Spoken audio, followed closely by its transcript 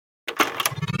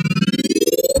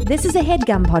This is a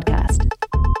HeadGum podcast.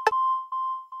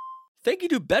 Thank you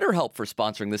to BetterHelp for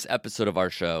sponsoring this episode of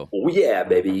our show. Oh, yeah,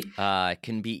 baby. It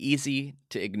can be easy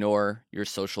to ignore your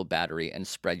social battery and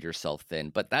spread yourself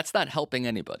thin, but that's not helping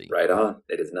anybody. Right on.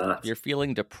 It is not. If you're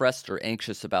feeling depressed or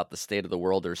anxious about the state of the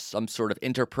world or some sort of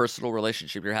interpersonal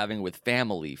relationship you're having with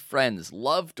family, friends,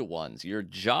 loved ones, your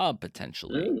job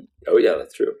potentially. Oh, yeah,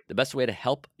 that's true. The best way to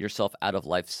help yourself out of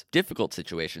life's difficult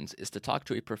situations is to talk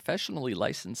to a professionally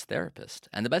licensed therapist.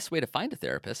 And the best way to find a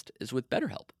therapist is with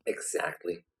BetterHelp.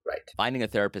 Exactly. Right. Finding a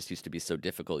therapist used to be so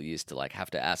difficult. You used to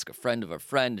have to ask a friend of a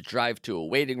friend, drive to a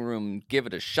waiting room, give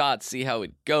it a shot, see how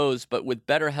it goes. But with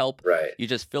BetterHelp, you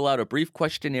just fill out a brief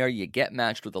questionnaire, you get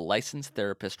matched with a licensed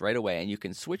therapist right away, and you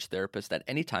can switch therapists at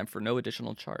any time for no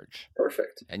additional charge.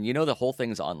 Perfect. And the whole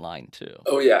thing's online too.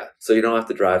 Oh, yeah. So you don't have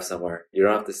to drive somewhere. You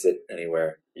don't have to sit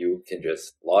anywhere. You can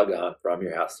just log on from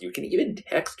your house. You can even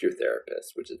text your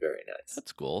therapist, which is very nice.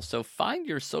 That's cool. So find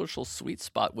your social sweet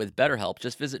spot with BetterHelp.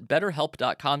 Just visit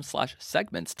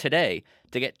betterhelp.com/segments today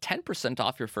to get 10%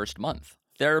 off your first month.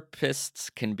 Therapists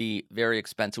can be very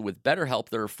expensive. With BetterHelp,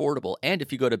 they're affordable. And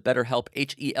if you go to BetterHelp,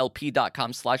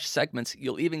 HELP.com/segments,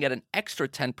 you'll even get an extra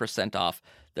 10% off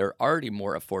their already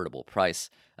more affordable price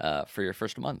for your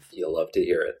first month. You'll love to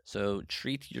hear it. So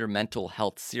treat your mental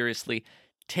health seriously.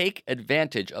 Take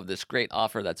advantage of this great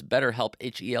offer. That's BetterHelp,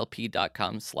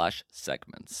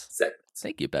 HELP.com/segments.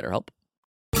 Thank you, BetterHelp.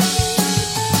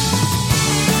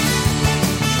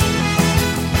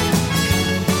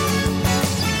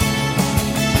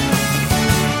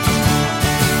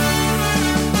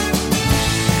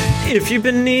 If you've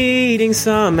been needing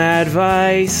some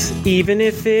advice, even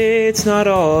if it's not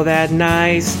all that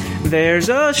nice, there's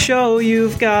a show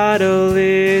you've gotta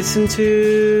listen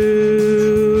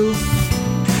to.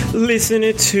 Listen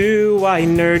it to white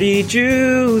nerdy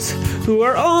Jews who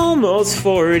are almost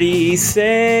 40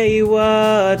 say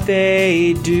what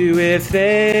they'd do if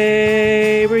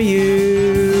they were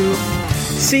you.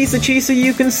 Seize the cheese so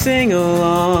you can sing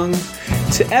along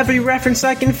to every reference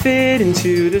I can fit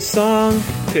into the song.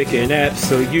 Pick an ep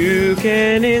so you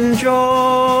can enjoy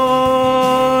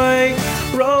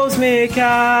Rose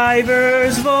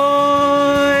McIver's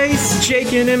voice.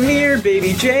 Jake and Amir,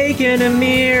 baby Jake and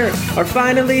Amir are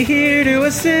finally here to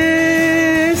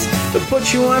assist. They'll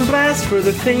put you on blast for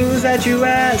the things that you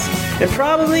ask and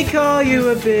probably call you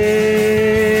a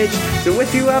bitch. So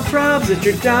if you have problems that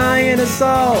you're dying to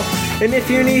solve, and if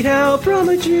you need help from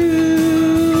a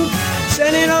Jew,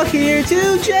 send it all here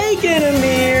to Jake and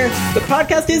Amir. The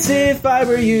podcast is If I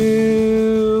Were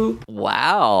You.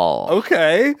 Wow.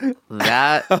 Okay.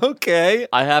 That. Okay.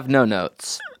 I have no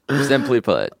notes. Simply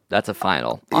put, that's a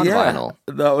final. On vinyl.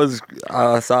 That was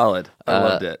solid. I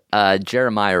loved it.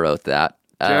 Jeremiah wrote that.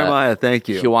 Jeremiah, thank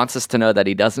you. He wants us to know that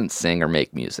he doesn't sing or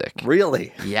make music.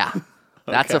 Really? Yeah.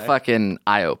 That's a fucking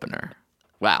eye-opener.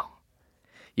 Wow.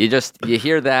 You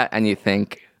hear that and you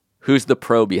think, who's the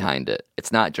pro behind it?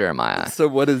 It's not Jeremiah. So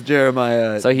what does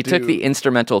Jeremiah So he took the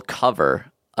instrumental cover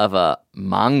of a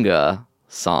manga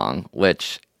song,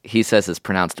 which he says is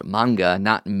pronounced manga,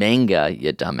 not manga,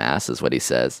 you dumbass, is what he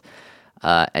says.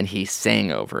 And he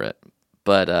sang over it.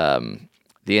 But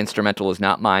the instrumental is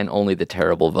not mine, only the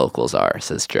terrible vocals are,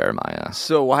 says Jeremiah.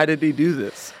 So why did he do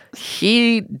this?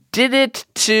 He did it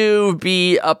to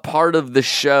be a part of the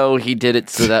show. He did it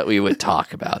so that we would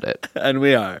talk about it. And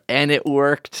we are. And it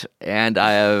worked, and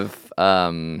I have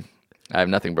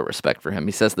nothing but respect for him.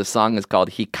 He says the song is called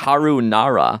Hikaru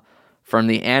Nara from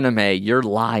the anime Your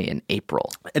Lie in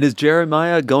April. And is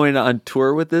Jeremiah going on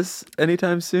tour with this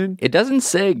anytime soon? It doesn't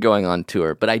say going on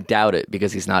tour, but I doubt it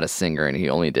because he's not a singer and he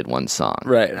only did one song.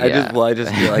 Right. Yeah. I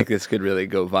just feel like this could really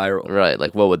go viral. Right.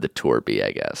 Like, what would the tour be,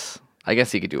 I guess? I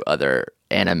guess he could do other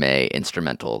anime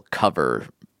instrumental cover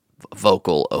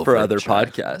vocal over for other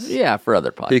podcasts. Yeah, for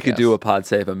other podcasts. He could do a Pod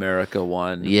Save America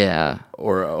one. Yeah.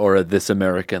 Or a This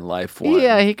American Life one.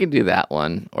 Yeah, he can do that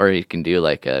one. Or he can do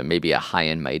maybe a High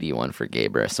and Mighty one for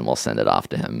Gabrus, and we'll send it off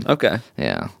to him. Okay.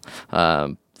 Yeah.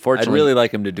 Fortunately, I'd really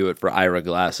like him to do it for Ira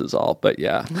Glass is all, but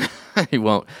yeah. He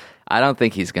won't. I don't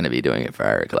think he's going to be doing it for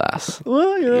Ira Glass.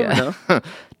 Well, you never know.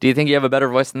 Do you think you have a better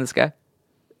voice than this guy?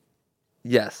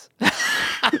 Yes.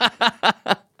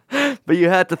 But you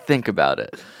had to think about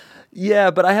it.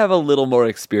 Yeah, but I have a little more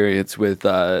experience with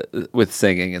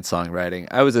singing and songwriting.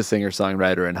 I was a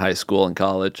singer-songwriter in high school and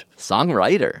college.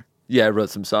 Songwriter? Yeah, I wrote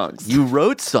some songs. You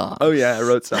wrote songs? Oh yeah, I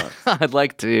wrote songs. I'd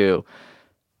like to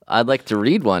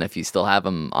read one if you still have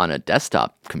them on a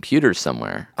desktop computer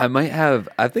somewhere. I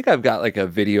think I've got like a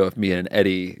video of me and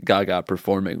Eddie Gaga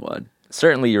performing one.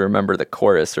 Certainly you remember the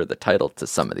chorus or the title to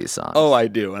some of these songs. Oh, I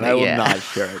do, and I will not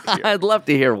share it here. I'd love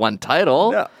to hear one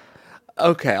title. No.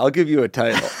 Okay, I'll give you a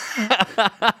title.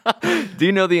 Do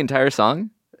you know the entire song?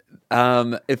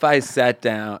 If I sat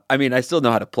down, I mean, I still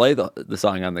know how to play the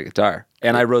song on the guitar,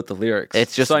 and I wrote the lyrics.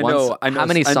 It's just so I one know. I know. How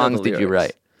many I know songs the did you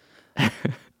write?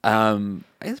 lyrics.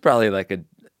 It's probably like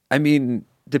I mean,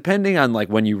 depending on like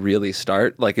when you really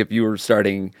start. Like if you were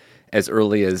starting as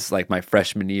early as like my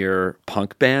freshman year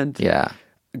punk band, Yeah.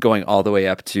 going all the way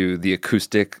up to the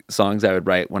acoustic songs I would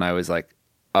write when I was like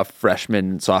a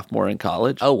freshman, sophomore in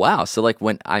college. Oh, wow. So like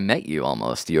when I met you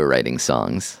almost, you were writing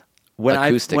songs. When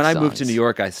acoustic I moved to songs. New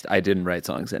York, I didn't write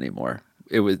songs anymore.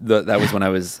 It was that was when I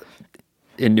was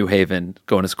in New Haven,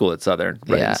 going to school at Southern,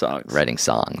 writing songs. Writing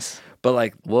songs. But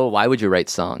like Well, why would you write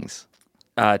songs?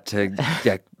 to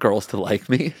get girls to like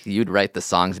me, You'd write the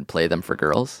songs and play them for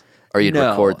girls? Or you'd No.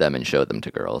 record them and show them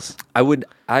to girls? I would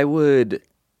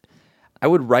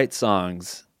write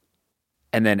songs,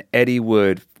 and then Eddie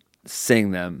would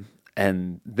sing them,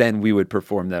 and then we would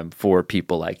perform them for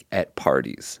people like at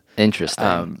parties.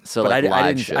 Interesting. So but like I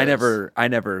live didn't. shows. I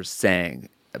never sang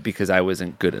because I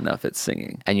wasn't good enough at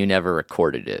singing. And you never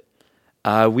recorded it.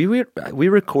 We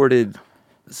recorded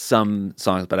some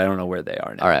songs, but I don't know where they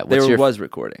are now. All right, there was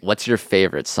recording. What's your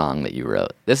favorite song that you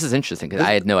wrote? This is interesting because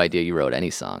I had no idea you wrote any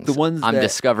songs. The ones I'm that-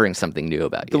 discovering something new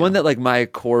about you. The one that like my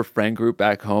core friend group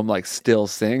back home like still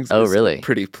sings. Oh, is really?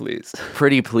 Pretty Please.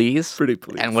 Pretty Please? Pretty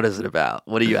Please. And what is it about?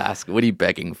 What are you asking? What are you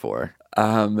begging for?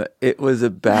 It was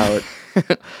about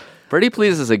Pretty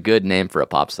Please is a good name for a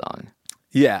pop song.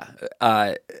 yeah.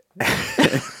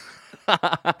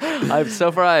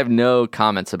 So far, I have no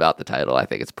comments about the title. I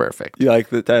think it's perfect. You like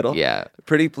the title? Yeah.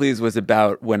 Pretty Please was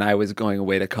about when I was going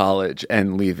away to college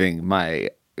and leaving my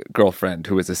girlfriend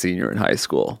who was a senior in high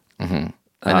school. Mm-hmm.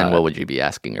 And then what would you be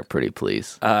asking her? Pretty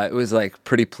Please. It was like,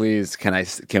 pretty please,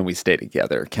 can we stay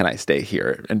together? Can I stay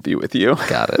here and be with you?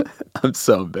 Got it. I'm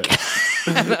so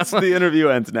embarrassed. The interview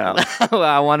ends now. Well,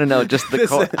 I want to know just the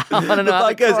chorus. I want to know The how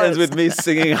the podcast chorus. ends with me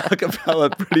singing a cappella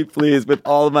Pretty Please with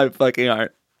all of my fucking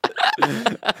heart.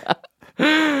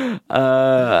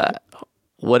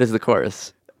 What is the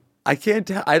chorus? I can't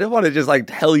tell. I don't want to just like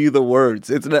tell you the words.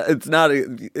 It's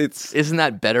Isn't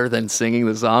that better than singing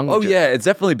the song? oh yeah, it's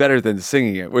definitely better than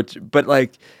singing it, but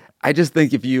like I just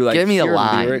think if you like Give me a hear the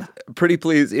line. lyrics, Pretty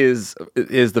Please is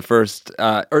the first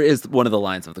or is one of the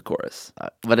lines of the chorus.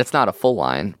 But it's not a full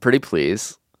line. Pretty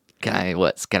Please.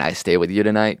 Can I stay with you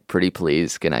tonight? Pretty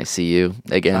Please. Can I see you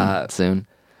again soon?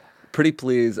 Pretty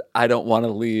Please, I don't want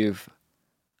to leave.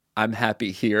 I'm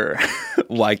happy here.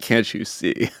 Why can't you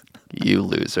see? You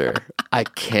loser. I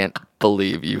can't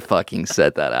believe you fucking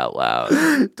said that out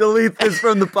loud. Delete this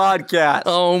from the podcast.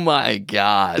 Oh my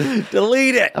God.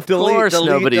 Delete it. Of course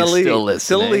nobody's still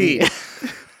listening.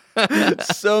 Delete.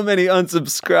 So many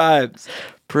unsubscribes.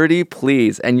 Pretty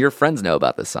Please. And your friends know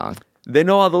about this song. They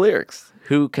know all the lyrics.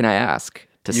 Who can I ask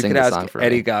to You sing could the ask song for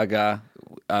Eddie me? Gaga,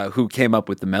 who came up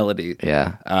with the melody.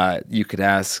 Yeah. You could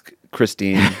ask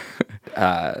Christine,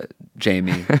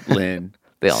 Jamie, Lynn,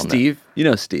 They all know. Steve. You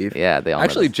know Steve. Yeah, they all know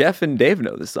Actually, this. Jeff and Dave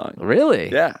know this song.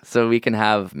 Really? Yeah. So we can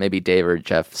have maybe Dave or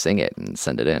Jeff sing it and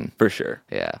send it in. For sure.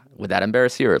 Yeah. Would that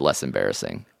embarrass you or less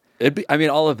embarrassing?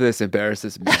 All of this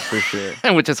embarrasses me for sure.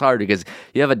 Which is hard because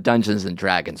you have a Dungeons and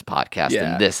Dragons podcast,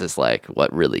 Yeah. and this is like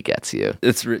what really gets you.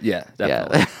 Yeah,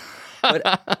 definitely. Yeah.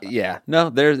 But yeah, no,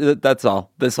 that's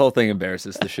all. This whole thing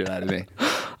embarrasses the shit out of me.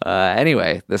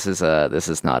 Anyway, this is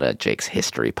not a Jake's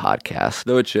history podcast.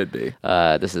 Though it should be.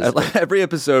 This is Every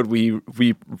episode we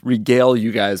regale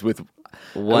you guys with.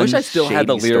 I one wish I still had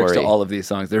the shady lyrics story. to all of these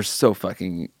songs. They're so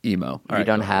fucking emo. All You right,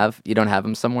 don't go. have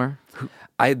them somewhere.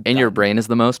 I In your brain is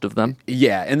the most of them.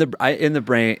 Yeah, in the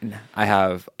brain, I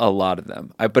have a lot of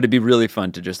them. But it'd be really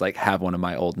fun to just like have one of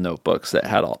my old notebooks that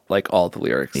had all the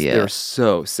lyrics. Yeah. They're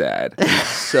so sad,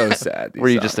 so sad. these Were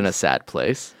you just in songs. a sad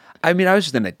place? I mean, I was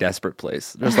just in a desperate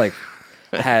place. Just like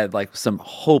had like some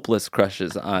hopeless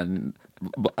crushes on.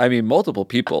 I mean, multiple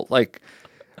people. Like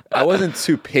I wasn't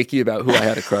too picky about who I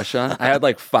had a crush on. I had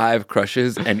like 5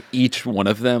 crushes, and each one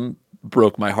of them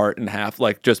broke my heart in half,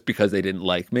 like just because they didn't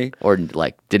like me. Or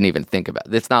like didn't even think about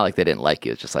it. It's not like they didn't like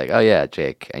you. It's just like, oh yeah,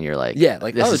 Jake, and you're like, Yeah,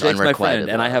 like, this oh, is Jake's my unrequited friend,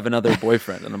 and I love. have another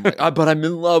boyfriend. And I'm like, oh, but I'm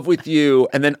in love with you.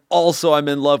 And then also I'm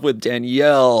in love with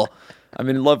Danielle. I'm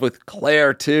in love with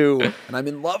Claire, too. And I'm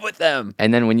in love with them.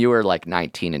 And then when you were like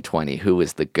 19 and 20, who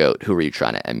was the GOAT? Who were you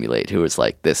trying to emulate? Who was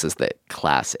like, this is the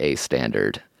class A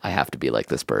standard. I have to be like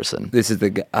this person. This is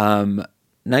the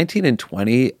 19 and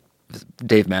 20,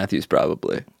 Dave Matthews,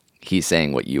 probably. He's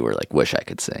saying what you were like, wish I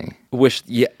could sing. Wish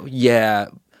I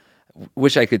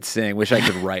could sing, wish I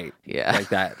could write. Yeah. Like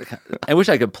that. I wish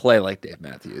I could play like Dave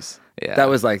Matthews. Yeah. That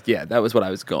was what I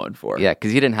was going for. Yeah,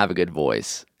 because you didn't have a good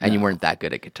voice and you weren't that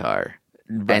good at guitar.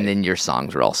 And then your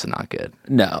songs were also not good.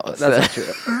 No, that's not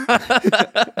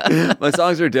true. My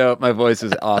songs were dope. My voice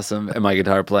was awesome, and my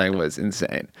guitar playing was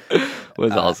insane.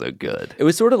 Was also good. It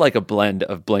was sort of like a blend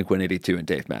of Blink-182 and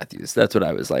Dave Matthews. That's what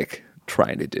I was like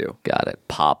trying to do. Got it.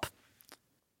 Pop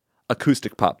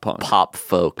Acoustic pop punk. pop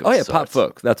folk. of Oh yeah, pop sorts.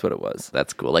 folk. That's what it was.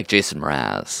 That's cool. Like Jason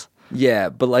Mraz. Yeah,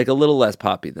 but like a little less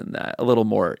poppy than that. A little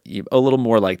more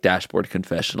like Dashboard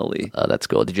Confessionally. Oh, that's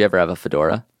cool. Did you ever have a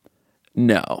fedora?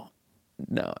 No,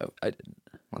 I didn't.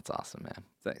 That's awesome, man.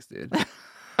 Thanks, dude.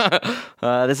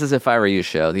 This is If I Were You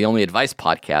Show, the only advice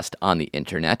podcast on the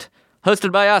internet,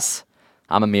 hosted by us.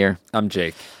 I'm Amir. I'm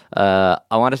Jake. I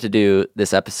wanted to do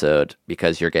this episode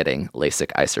because you're getting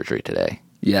LASIK eye surgery today.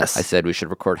 Yes. I said we should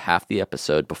record half the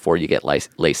episode before you get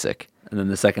LASIK. And then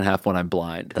the second half when I'm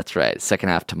blind. That's right. Second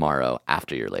half tomorrow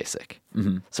after your LASIK.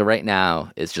 Mm-hmm. So right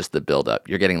now is just the build-up.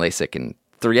 You're getting LASIK in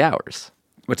 3 hours.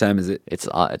 What time is it? It's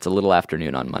a little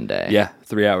afternoon on Monday. Yeah,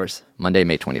 3 hours. Monday,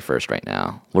 May 21st right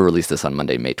now. We'll release this on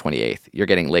Monday, May 28th. You're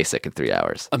getting LASIK in 3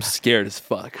 hours. I'm scared as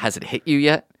fuck. Has it hit you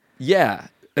yet? Yeah,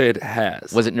 it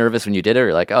has. Was it nervous when you did it, or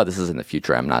you're like, oh, this is in the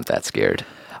future, I'm not that scared?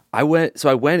 I went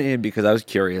in because I was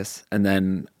curious, and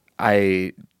then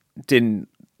I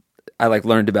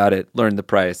learned about it, learned the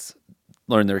price,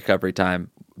 learned the recovery time,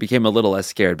 became a little less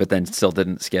scared, but then still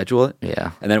didn't schedule it.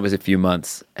 Yeah. And then it was a few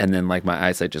months, and then like my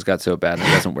eyesight just got so bad and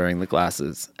I wasn't wearing the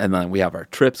glasses. And then we have our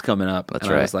trips coming up. That's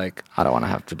and right. I was like, I don't want to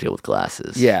have to deal with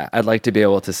glasses. yeah, I'd like to be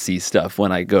able to see stuff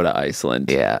when I go to Iceland.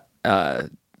 Yeah.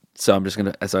 So I was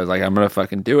like, I'm going to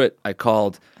fucking do it. I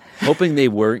called hoping they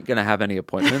weren't going to have any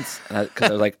appointments because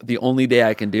I was like, the only day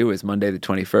I can do is Monday the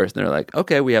 21st. And they're like,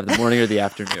 okay, we have the morning or the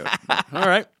afternoon. All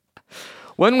right.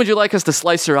 When would you like us to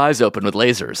slice your eyes open with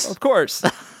lasers? Of course.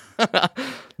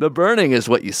 The burning is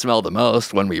what you smell the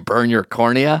most when we burn your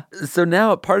cornea. So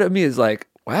now a part of me is like,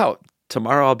 wow,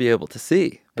 tomorrow I'll be able to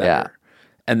see better. Yeah.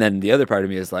 And then the other part of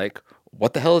me is like,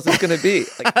 what the hell is this going to be?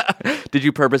 Like, Did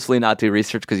you purposefully not do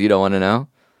research because you don't want to know?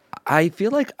 I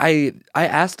feel like I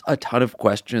asked a ton of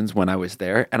questions when I was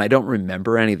there, and I don't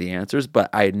remember any of the answers, but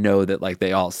I know that like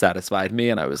they all satisfied me,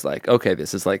 and I was like, okay,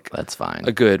 this is like That's fine.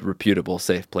 a good, reputable,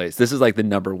 safe place. This is like the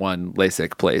number one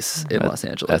LASIK place in Los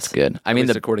Angeles. That's good. I mean, At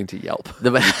least according to Yelp.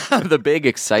 The big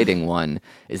exciting one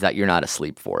is that you're not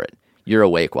asleep for it. You're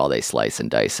awake while they slice and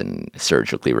dice and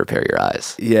surgically repair your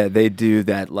eyes. Yeah, they do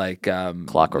that like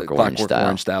Clockwork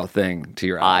Orange style thing to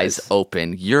your Eyes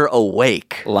open. You're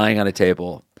awake. lying on a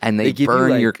table. And they give you,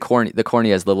 burn like- your cornea. The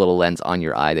cornea has the little lens on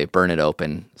your eye. They burn it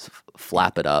open,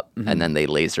 flap it up, and then they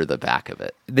laser the back of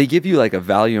it. They give you like a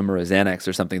Valium or a Xanax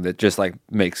or something that just like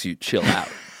makes you chill out.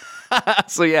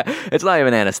 So yeah, it's not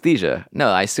even anesthesia. No,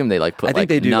 I assume they like put I think like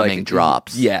they do numbing like,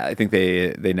 drops. Yeah, I think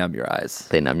they numb your eyes.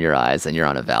 They numb your eyes, and you're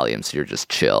on a Valium, so you're just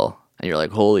chill. And you're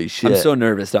like, holy shit. I'm so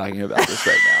nervous talking about this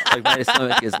right now. Like my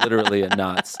stomach is literally in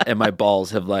knots, and my balls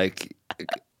have like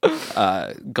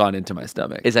gone into my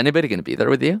stomach. Is anybody going to be there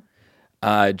with you?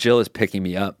 Jill is picking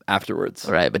me up afterwards.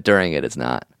 All right, but during it, it's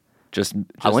not. Just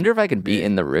I wonder if I can be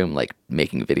in the room, like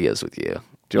making videos with you.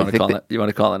 Do you want to call it? You want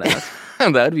to call it out?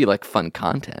 That would be like fun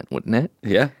content, wouldn't it?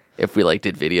 Yeah, If we like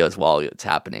did videos while it's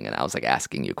happening, and I was like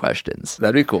asking you questions.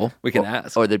 that'd be cool. We can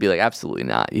ask. Or they'd be like, absolutely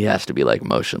not. He has to be like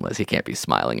motionless. He can't be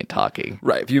smiling and talking.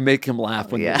 Right, if you make him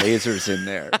laugh when Yeah. the laser's in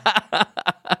there.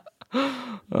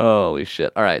 Holy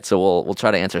shit. All right, so we'll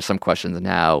try to answer some questions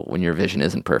now when your vision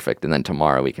isn't perfect, and then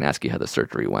tomorrow we can ask you how the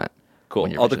surgery went. Cool.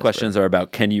 when your All the vision is questions are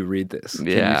about, can you read this? Can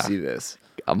Yeah. you see this?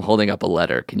 perfect. I'm holding up a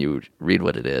letter. Can you read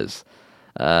what it is?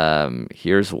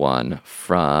 Here's one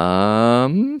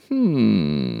from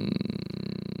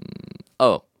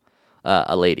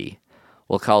a lady.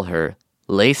 We'll call her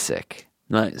Lasik.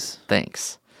 Nice.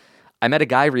 Thanks. I met a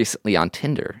guy recently on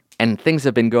Tinder, and things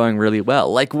have been going really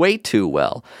well, like way too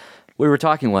well. We were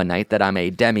talking one night that I'm a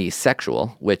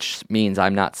demisexual, which means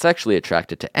I'm not sexually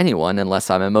attracted to anyone unless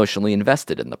I'm emotionally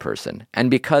invested in the person. And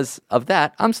because of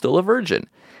that, I'm still a virgin.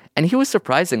 And he was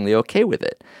surprisingly okay with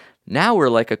it. Now we're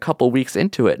like a couple weeks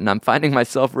into it, and I'm finding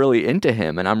myself really into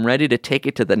him, and I'm ready to take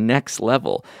it to the next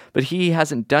level. But he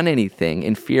hasn't done anything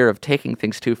in fear of taking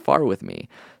things too far with me.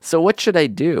 So what should I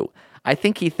do? I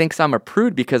think he thinks I'm a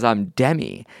prude because I'm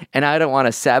demi, and I don't want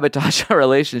to sabotage our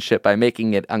relationship by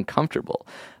making it uncomfortable.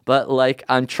 But, like,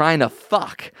 I'm trying to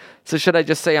fuck. So should I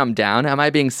just say I'm down? Am I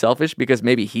being selfish because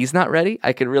maybe he's not ready?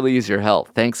 I could really use your help.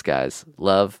 Thanks, guys.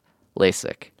 Love,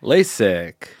 Lasik.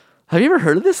 LASIK. Have you ever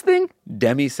heard of this thing?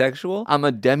 Demisexual? I'm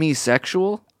a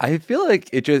demisexual. I feel like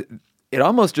it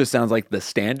almost just sounds like the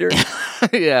standard.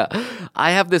 Yeah.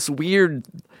 I have this weird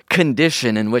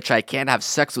condition in which I can't have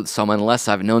sex with someone unless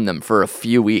I've known them for a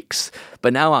few weeks.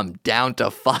 But now I'm down to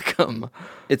fuck them.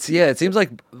 It seems like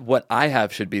what I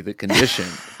have should be the condition.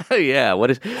 Yeah, what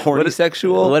is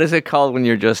Horny-sexual? What is it called when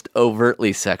you're just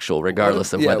overtly sexual,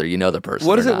 regardless of whether you know the person?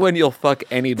 What or is it not? when you'll fuck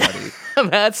anybody?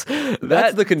 That's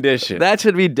the condition. That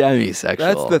should be demisexual.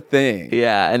 That's the thing.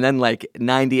 Yeah, and then like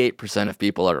 98% of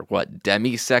people are what,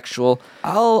 demisexual?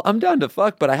 I'm down to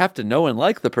fuck, but I have to know and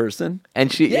like the person.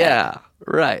 And yeah,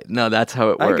 right. No, that's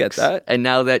how it works. I get that. And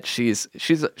now that she's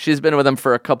been with him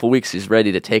for a couple weeks, she's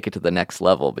ready to take it to the next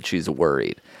level, but she's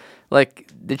worried.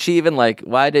 Like, did she even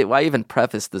why even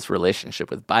preface this relationship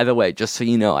with, by the way, just so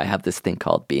you know, I have this thing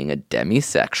called being a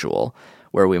demisexual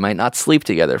where we might not sleep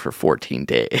together for 14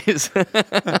 days.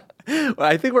 Well,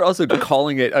 I think we're also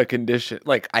calling it a condition.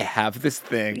 Like, I have this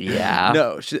thing. Yeah.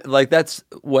 No, that's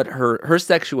what her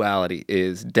sexuality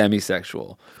is,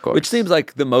 demisexual, which seems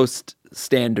like the most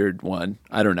standard one.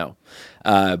 I don't know.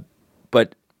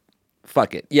 But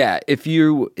fuck it. Yeah, if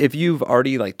you've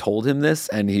already like told him this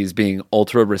and he's being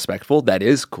ultra respectful, that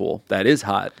is cool. That is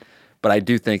hot. But I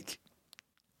do think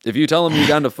if you tell him you're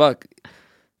down to fuck,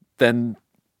 then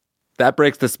that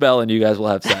breaks the spell and you guys will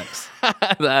have sex.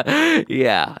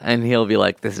 Yeah, and he'll be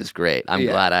like, "This is great. I'm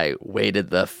glad I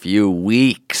waited the few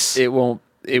weeks." It won't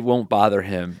bother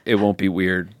him. It won't be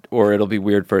weird, or it'll be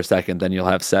weird for a second. Then you'll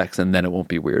have sex, and then it won't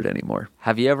be weird anymore.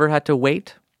 Have you ever had to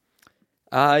wait?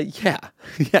 Yeah,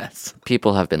 yes.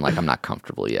 People have been like, "I'm not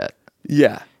comfortable yet,"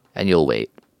 Yeah, and you'll wait.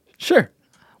 sure.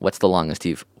 What's the longest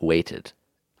you've waited?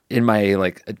 In my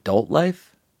like adult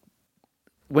life,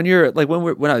 when you're like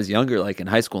when I was younger, like in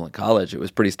high school and college, it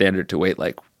was pretty standard to wait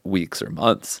like weeks or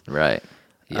months. Right.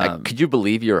 Yeah. Could you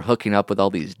believe you were hooking up with all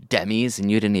these demis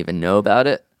and you didn't even know about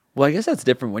it? Well, I guess that's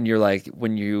different when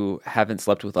when you haven't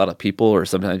slept with a lot of people, or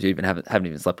sometimes you even haven't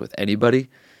even slept with anybody.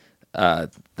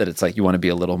 That it's like you want to be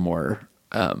a little more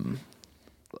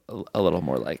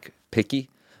like picky.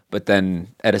 But then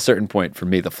at a certain point, for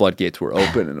me, the floodgates were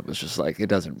open, and it was just like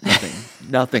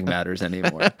nothing matters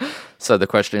anymore. So the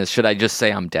question is, should I just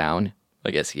say I'm down?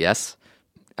 I guess yes.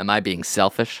 Am I being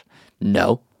selfish?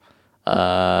 No.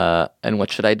 And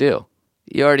what should I do?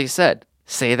 You already said,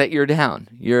 say that you're down.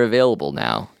 You're available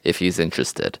now if he's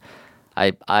interested.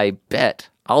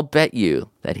 I'll bet you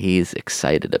that he's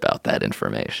excited about that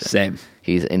information. Same.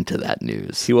 He's into that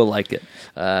news. He will like it.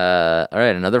 All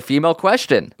right, another female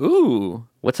question. Ooh.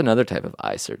 What's another type of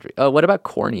eye surgery? Oh, what about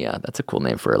cornea? That's a cool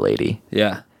name for a lady.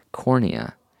 Yeah.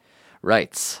 Cornea.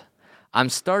 Writes, I'm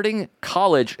starting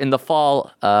college in the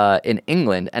fall in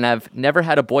England, and I've never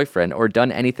had a boyfriend or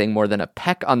done anything more than a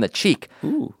peck on the cheek.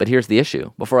 Ooh. But here's the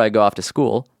issue. Before I go off to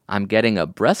school, I'm getting a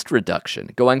breast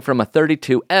reduction, going from a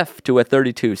 32F to a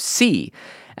 32C,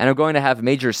 and I'm going to have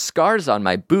major scars on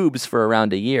my boobs for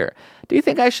around a year. Do you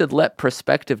think I should let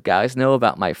prospective guys know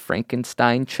about my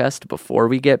Frankenstein chest before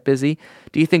we get busy?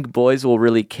 Do you think boys will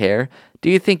really care? Do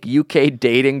you think UK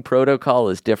dating protocol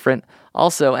is different?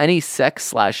 Also, any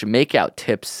sex/makeout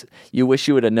tips you wish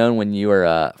you would have known when you were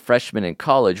a freshman in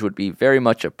college would be very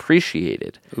much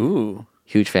appreciated. Ooh.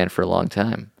 Huge fan for a long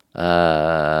time.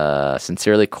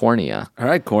 Sincerely, Cornea. All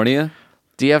right, cornea.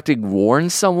 Do you have to warn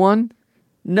someone?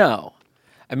 No.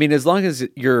 I mean, as long as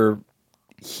you're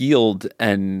healed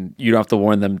and you don't have to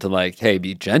warn them to like, hey,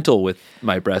 be gentle with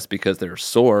my breasts because they're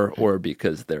sore or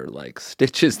because they're like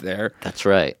stitches there. That's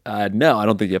right. No, I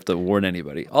don't think you have to warn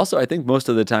anybody. Also, I think most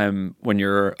of the time when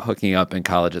you're hooking up in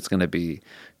college, it's going to be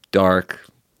dark.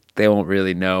 They won't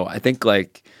really know. I think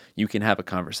like you can have a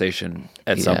conversation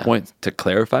at some point to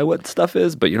clarify what stuff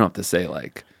is, but you don't have to say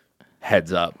like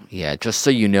heads up. Yeah, just so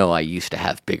you know, I used to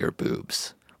have bigger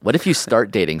boobs. What if you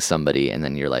start dating somebody and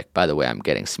then you're like, by the way, I'm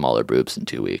getting smaller boobs in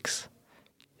 2 weeks?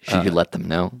 Should you let them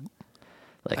know?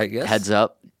 Like, I guess. Heads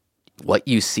up, what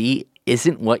you see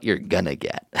isn't what you're gonna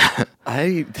get.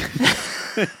 I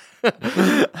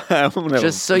don't know.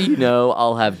 Just so you know,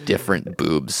 I'll have different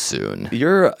boobs soon.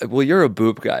 You're a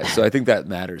boob guy, so I think that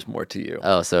matters more to you.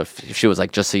 Oh, so if she was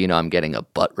like, just so you know, I'm getting a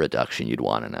butt reduction, you'd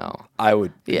want to know. I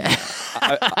would. Yeah.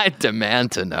 I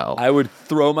demand to know. I would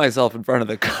throw myself in front of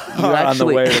the car on the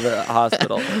way to the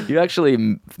hospital. You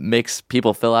actually makes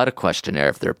people fill out a questionnaire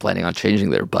if they're planning on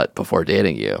changing their butt before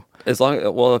dating you. If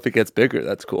it gets bigger,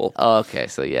 that's cool. Oh, okay.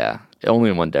 So yeah, only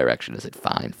in one direction is it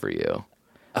fine for you.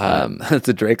 That's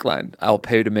a Drake line. I'll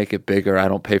pay to make it bigger. I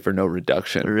don't pay for no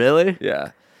reduction. Really?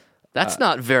 Yeah. That's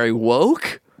not very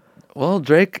woke. Well,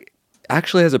 Drake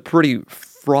actually has a pretty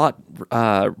fraught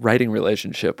writing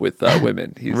relationship with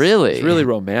women. He's really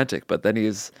romantic, but then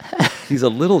he's a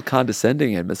little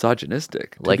condescending and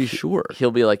misogynistic, to be sure.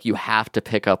 He'll be like, you have to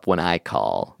pick up when I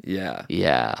call. Yeah.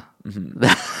 Yeah. Mm-hmm.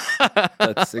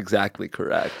 That's exactly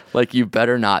correct. Like, you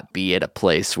better not be at a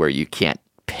place where you can't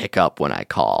pick up when I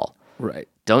call. Right.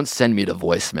 don't send me to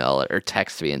voicemail or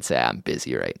text me and say I'm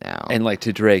busy right now. And like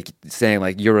to Drake saying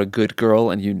like you're a good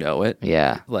girl and you know it.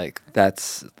 Yeah. Like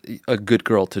that's a good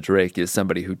girl to Drake is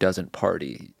somebody who doesn't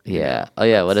party. Yeah. Oh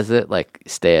yeah. What is it? Like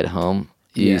stay at home.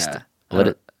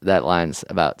 That line's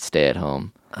about stay at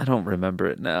home. I don't remember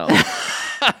it now.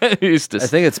 I used to. I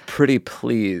think it's pretty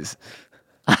please.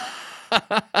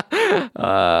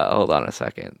 Hold on a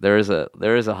second. There is a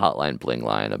Hotline Bling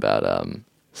line about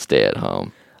stay at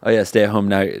home. Oh yeah, stay at home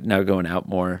now going out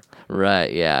more.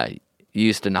 Right, yeah. You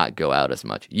used to not go out as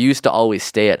much. You used to always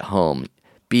stay at home.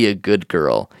 Be a good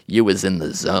girl. You was in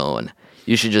the zone.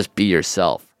 You should just be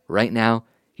yourself. Right now,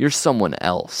 you're someone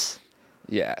else.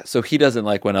 Yeah, so he doesn't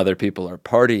like when other people are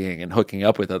partying and hooking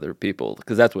up with other people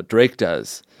because that's what Drake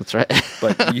does. That's right.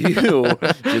 But you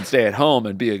should stay at home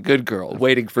and be a good girl,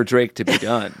 waiting for Drake to be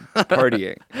done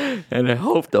partying. And I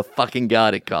hope to fucking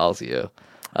God it calls you.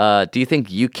 Do you think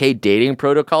UK dating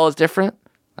protocol is different?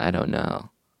 I don't know.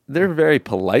 They're very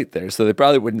polite there, so they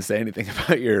probably wouldn't say anything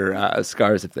about your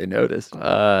scars if they noticed.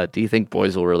 Do you think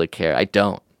boys will really care? I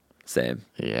don't. Same.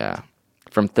 Yeah.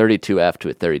 From 32F to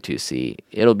a 32C,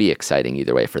 it'll be exciting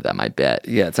either way for them, I bet.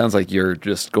 Yeah, it sounds like you're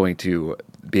just going to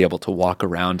be able to walk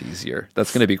around easier.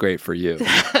 That's going to be great for you.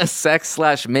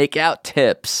 Sex/makeout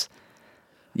tips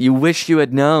you wish you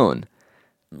had known.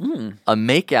 A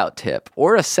makeout tip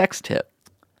or a sex tip.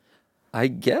 I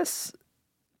guess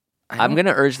I'm going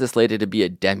to urge this lady to be a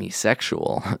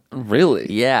demisexual. Really?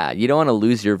 Yeah, you don't want to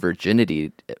lose your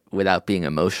virginity without being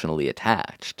emotionally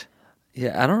attached.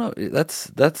 Yeah, I don't know.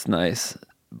 That's nice.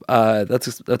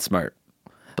 That's smart.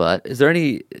 But Is there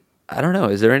any? I don't know.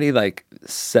 Is there any like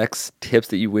sex tips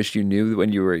that you wish you knew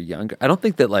when you were younger? I don't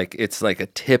think that like it's like a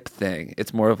tip thing.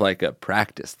 It's more of like a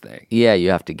practice thing. yeah,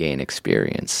 you have to gain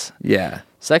experience. Yeah.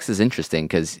 Sex is interesting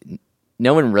because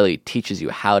no one really teaches you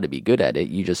how to be good at it.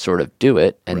 You just sort of do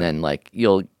it, and then like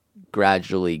you'll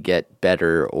gradually get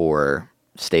better or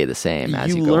stay the same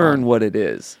as you go learn on. what it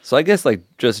is. So I guess like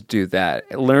just do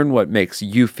that. Learn what makes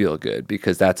you feel good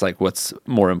because that's like what's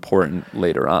more important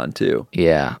later on too.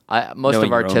 Yeah, most Knowing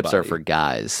of our your own tips are body. for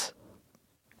guys.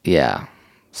 Yeah,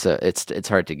 so it's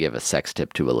hard to give a sex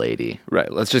tip to a lady.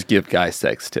 Right. Let's just give guys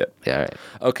sex tip. Yeah, all right.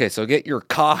 Okay, so get your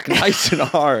cock nice and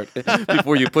hard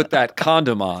before you put that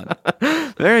condom on.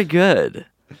 Very good.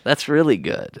 That's really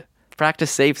good.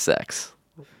 Practice safe sex.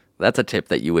 That's a tip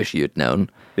that you wish you'd known.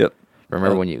 Yep.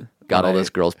 Remember when you got all those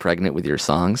girls pregnant with your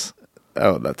songs?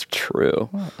 Oh, that's true.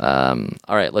 All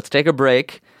right, let's take a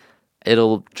break.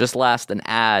 It'll just last an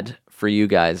ad for you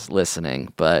guys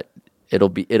listening, but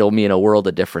it'll mean a world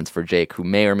of difference for Jake, who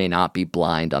may or may not be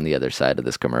blind on the other side of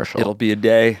this commercial. It'll be a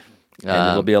day, and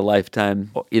it'll be a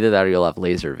lifetime. Either that or you'll have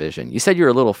laser vision. You said you were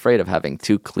a little afraid of having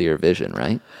too clear vision,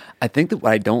 right? I think that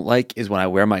what I don't like is when I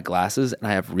wear my glasses and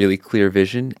I have really clear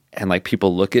vision, and like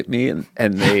people look at me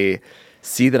and they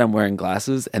see that I'm wearing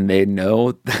glasses and they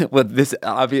know that, well, this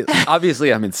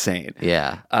obviously I'm insane.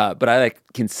 Yeah. But I like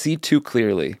can see too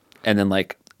clearly, and then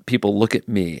like people look at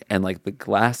me and like the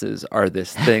glasses are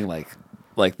this thing like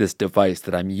this device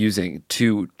that I'm using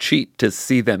to cheat to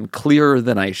see them clearer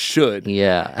than I should.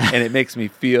 Yeah. And it makes me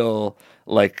feel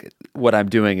like what I'm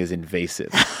doing is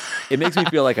invasive. It makes me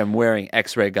feel like I'm wearing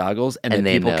X-ray goggles and then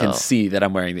they people know. can see that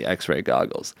I'm wearing the X-ray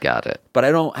goggles. Got it. But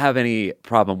I don't have any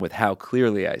problem with how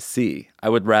clearly I see. I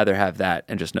would rather have that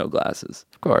and just no glasses.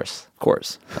 Of course. Of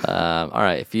course. All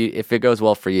right. If it goes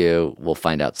well for you, we'll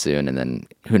find out soon, and then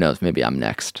who knows? Maybe I'm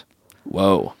next.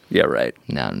 Whoa. Yeah, right.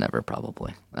 No, never,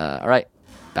 probably. All right.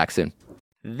 Back soon.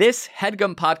 This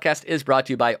HeadGum podcast is brought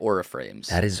to you by Auraframes.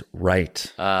 That is right.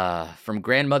 From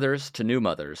grandmothers to new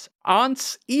mothers,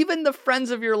 aunts, even the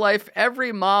friends of your life,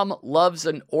 every mom loves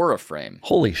an Auraframe.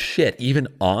 Holy shit, even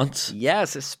aunts?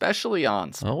 Yes, especially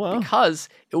aunts. Oh, wow. Because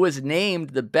it was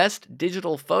named the best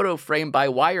digital photo frame by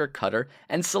Wirecutter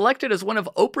and selected as one of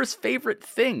Oprah's favorite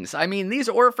things. I mean, these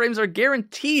Auraframes are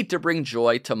guaranteed to bring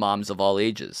joy to moms of all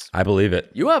ages. I believe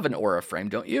it. You have an Auraframe,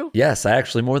 don't you? Yes, I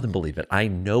actually more than believe it. I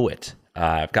know it.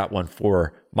 I've got one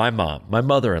for my mom, my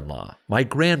mother-in-law, my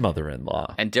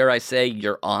grandmother-in-law. And dare I say,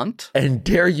 your aunt? And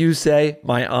dare you say,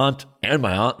 my aunt and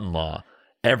my aunt-in-law.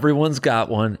 Everyone's got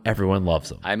one. Everyone loves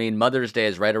them. I mean, Mother's Day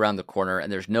is right around the corner,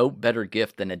 and there's no better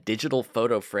gift than a digital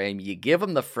photo frame. You give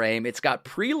them the frame, it's got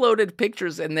preloaded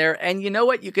pictures in there, and you know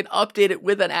what? You can update it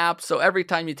with an app, so every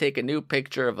time you take a new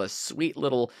picture of a sweet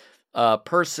little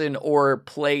person or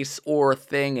place or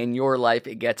thing in your life,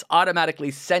 it gets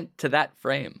automatically sent to that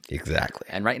frame. Exactly.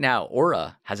 And right now,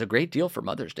 Aura has a great deal for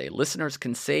Mother's Day. Listeners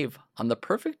can save on the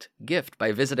perfect gift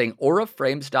by visiting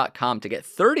auraframes.com to get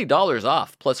 $30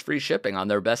 off plus free shipping on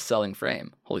their best-selling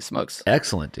frame. Holy smokes.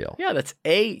 Excellent deal. Yeah, that's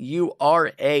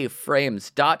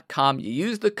auraframes.com. You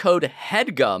use the code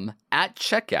HEADGUM at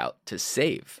checkout to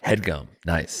save. Headgum.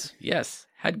 Nice. Yes,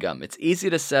 HEADGUM. It's easy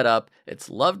to set up. It's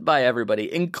loved by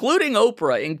everybody, including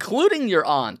Oprah, including your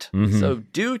aunt. So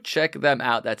do check them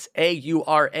out. That's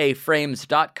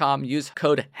auraframes.com. Use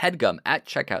code HEADGUM at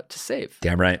checkout to save.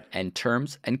 Damn right. And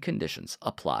terms and conditions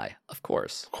apply, of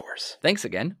course. Of course. Thanks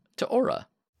again to Aura.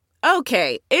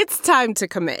 Okay, it's time to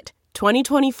commit.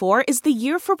 2024 is the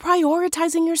year for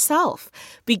prioritizing yourself.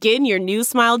 Begin your new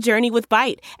smile journey with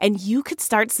Byte, and you could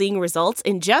start seeing results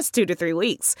in just 2 to 3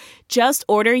 weeks. Just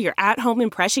order your at-home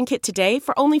impression kit today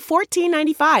for only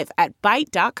 $14.95 at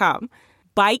Byte.com.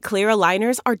 Byte Clear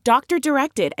aligners are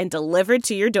doctor-directed and delivered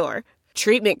to your door.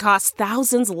 Treatment costs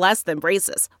thousands less than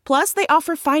braces. Plus, they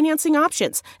offer financing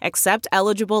options, accept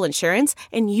eligible insurance,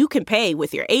 and you can pay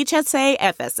with your HSA,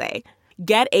 FSA.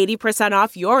 Get 80%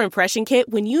 off your impression kit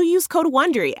when you use code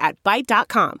WONDERY at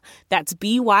Byte.com. That's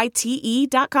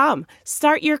BYTE.com.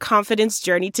 Start your confidence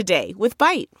journey today with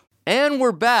Byte. And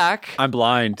we're back. I'm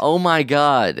blind. Oh my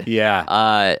God.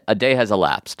 Yeah. A day has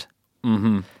elapsed.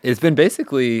 It's been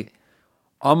basically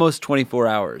almost 24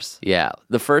 hours. Yeah.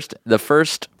 The first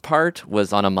part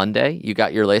was on a Monday. You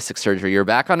got your LASIK surgery. You're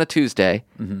back on a Tuesday.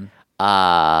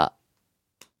 How'd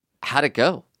it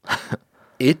go?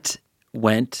 It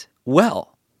went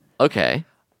well. Okay.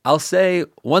 I'll say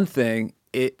one thing.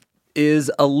 It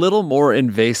is a little more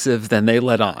invasive than they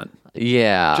let on.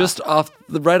 Yeah. Just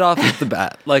right off the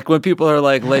bat. Like when people are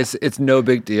like, Lace, it's no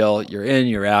big deal. You're in,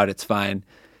 you're out. It's fine.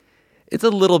 It's a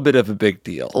little bit of a big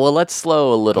deal. Well, let's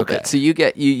slow a little Okay. bit. So you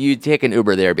take an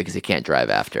Uber there because you can't drive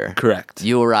after. Correct.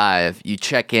 You arrive, you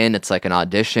check in. It's like an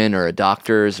audition or a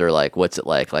doctor's or like, what's it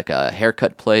like? Like a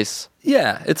haircut place?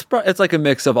 Yeah, it's like a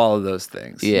mix of all of those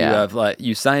things. Yeah. You have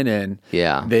you sign in.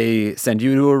 Yeah. They send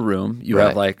you to a room. You Right.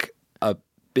 have like a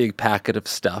big packet of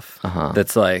stuff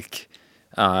that's like,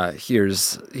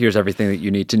 here's everything that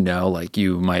you need to know. Like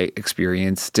you might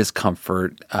experience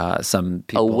discomfort. Some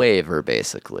people. A waiver,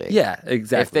 basically. Yeah,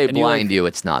 exactly. If they And you, blind you,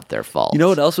 it's not their fault. You know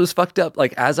what else was fucked up?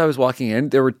 Like as I was walking in,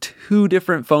 there were 2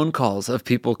 different phone calls of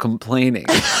people complaining.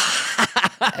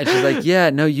 And she's like, yeah,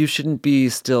 no, you shouldn't be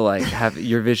still like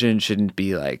your vision shouldn't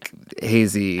be like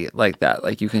hazy like that.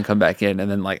 Like you can come back in. And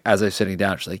then like, as I was sitting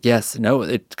down, she's like, yes, no,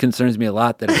 it concerns me a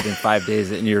lot that it's been 5 days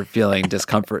and you're feeling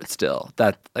discomfort still.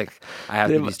 That like, I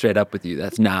have to be straight up with you.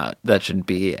 That shouldn't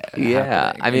be happening.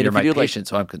 I mean, you're if my you do patient,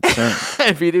 so I'm concerned.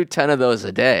 if you do 10 of those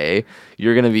a day,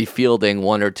 you're going to be fielding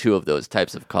 1 or 2 of those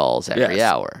types of calls every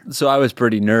Yes. hour. So I was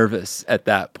pretty nervous at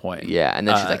that point. Yeah. And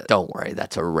then she's like, don't worry,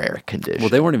 that's a rare condition. Well,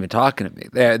 they weren't even talking to me.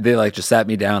 They like just sat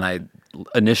me down. I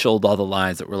initialed all the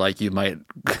lines that were like, you might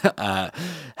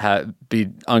be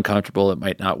uncomfortable. It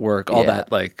might not work. All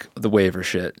that, like the waiver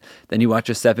shit. Then you watch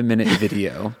a 7-minute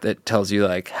video that tells you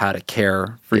like how to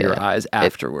care for your eyes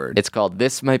afterward. It's called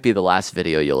This Might Be the Last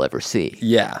Video You'll Ever See.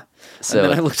 Yeah. So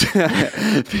and then I looked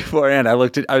beforehand. I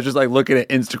was just like looking at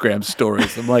Instagram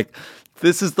stories. I'm like,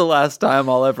 this is the last time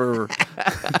I'll ever.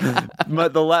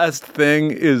 The last thing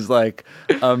is like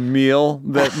a meal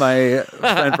that my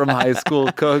friend from high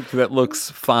school cooked that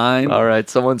looks fine. All right,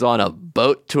 someone's on a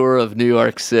boat tour of New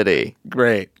York City.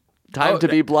 Great. Time to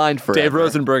be blind forever. Dave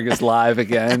Rosenberg is live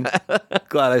again.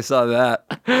 Glad I saw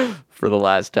that. For the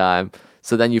last time.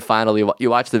 So then you finally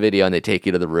you watch the video and they take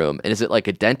you to the room. And is it like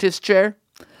a dentist chair?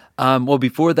 Well,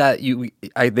 before that,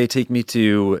 they take me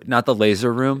to not the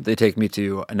laser room. They take me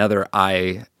to another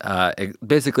eye.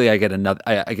 Basically, I get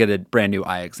a brand new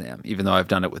eye exam, even though I've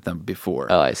done it with them before.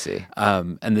 Oh, I see.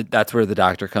 And that's where the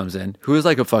doctor comes in, who is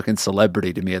like a fucking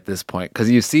celebrity to me at this point,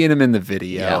 because you've seen him in the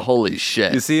video. Yeah, holy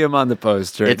shit. You see him on the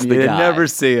poster. It's you the guy. never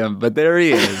see him, but there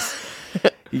he is.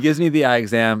 He gives me the eye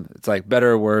exam. It's like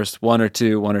better or worse, 1 or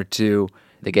 2.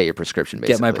 They get your prescription,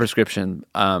 basically. Get my prescription,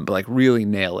 but like really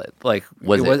nail it. Like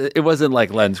it wasn't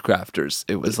like Lens Crafters.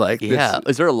 It was like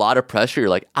Is there a lot of pressure?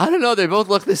 You're like, I don't know. They both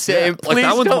look the same. like Please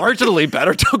that one's don't marginally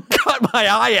better. Don't cut my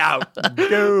eye out,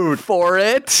 dude. for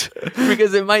it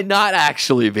because it might not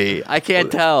actually be. I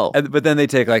can't tell. But then they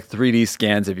take like 3D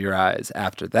scans of your eyes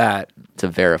after that To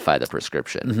verify the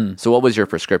prescription. Mm-hmm. So what was your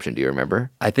prescription? Do you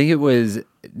remember? I think it was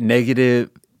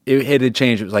negative. It had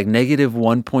changed. It was like negative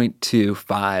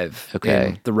 1.25 Okay.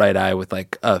 in the right eye with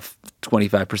like a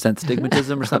 25%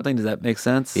 stigmatism or something. Does that make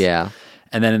sense? Yeah.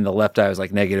 And then in the left eye, I was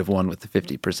like -1 with the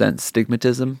 50%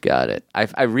 stigmatism. Got it.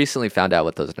 I recently found out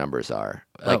what those numbers are.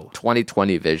 Like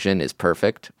 20/20 vision is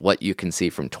perfect. What you can see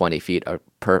from 20 feet,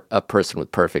 a person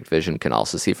with perfect vision can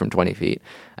also see from 20 feet.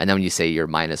 And then when you say you're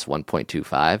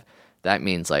 -1.25, that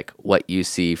means like what you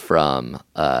see from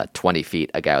 20 feet,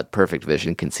 a guy with perfect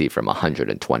vision can see from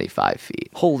 125 feet.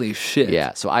 Holy shit.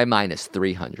 Yeah, so I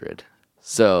 -300.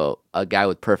 So a guy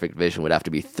with perfect vision would have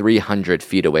to be 300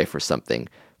 feet away for something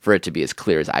for it to be as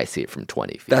clear as I see it from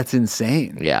 20 feet. That's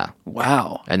insane. Yeah.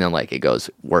 Wow. And then like it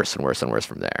goes worse and worse and worse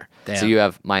from there. Damn. So you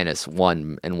have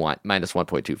 -1 and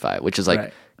 -1.25, which is like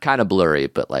Right. kind of blurry,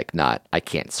 but like not, I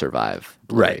can't survive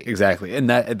blurry. Right, exactly. And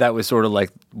that was sort of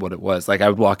like what it was. Like I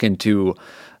would walk into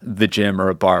the gym or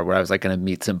a bar where I was like going to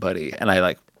meet somebody and I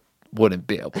like wouldn't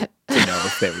be able to know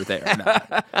if they were there or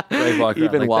not. Like, walk around,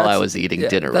 Even like, while I that's- was eating yeah,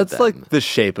 dinner with that's them. like the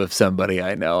shape of somebody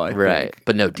I know. I Right. think.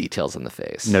 But no details in the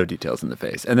face. No details in the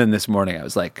face. And then this morning I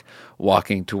was like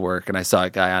walking to work and I saw a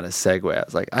guy on a Segway. I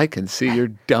was like, I can see your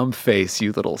dumb face,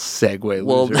 you little Segway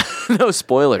Well, loser. no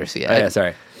spoilers yet. Oh, yeah,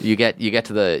 sorry. You get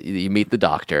to you meet the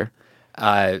doctor.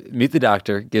 Meet the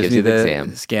doctor, gives Gives me you the the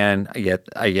exam. scan.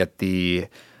 I get the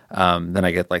then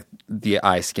I get like the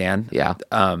eye scan. Yeah.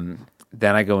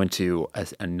 Then I go into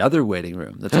another waiting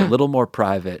room that's a little more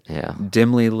private, Yeah.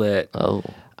 dimly lit. Oh.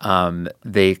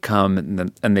 They come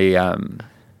and they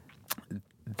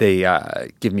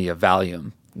give me a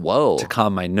Valium Whoa. to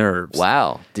calm my nerves.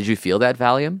 Wow. Did you feel that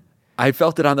Valium? I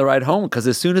felt it on the ride home because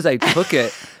as soon as I took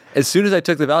the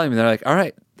Valium, they're like, all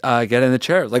right, get in the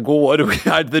chair. Like, well, what do we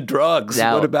hide the drugs?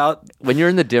 Now, What about? when you're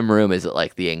in the dim room, is it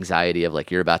like the anxiety of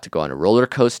like you're about to go on a roller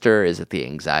coaster? Is it the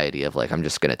anxiety of like I'm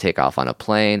just going to take off on a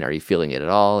plane? Are you feeling it at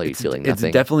all? Are you feeling nothing?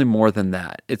 It's definitely more than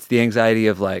that. It's the anxiety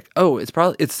of like, oh,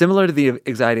 it's similar to the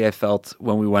anxiety I felt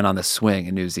when we went on the swing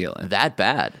in New Zealand. that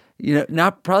bad? You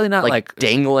know, probably not Like,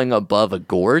 dangling above a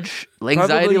gorge anxiety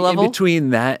probably level? in between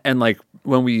that and like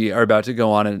when we are about to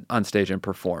go on stage and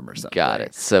perform or something. Got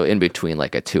it. So in between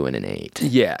like a 2 and an 8.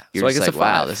 Yeah. You're So I just guess like, a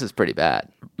wow, 5. this is pretty bad.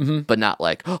 But not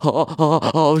like,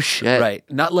 oh, shit. Right.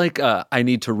 Not like I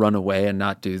need to run away and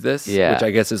not do this, Yeah. which I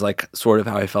guess is like sort of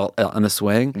how I felt on the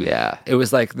swing. Yeah. It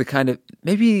was like the kind of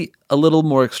maybe a little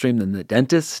more extreme than the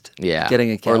dentist. Yeah.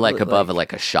 Getting a or like above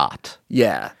like a shot.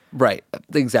 Yeah. Right.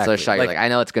 Exactly. So a shot, you're like, I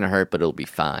know it's going to hurt, but it'll be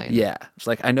fine. yeah. It's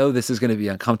like I know this is going to be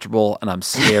uncomfortable and I'm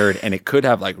scared and it could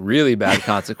have like really bad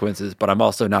consequences, but I'm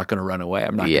also not going to run away.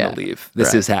 I'm not Yeah. going to leave. This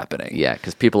Right. is happening. Yeah,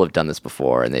 because people have done this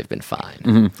before and they've been fine.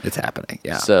 Mhm. It's happening.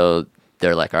 Yeah. So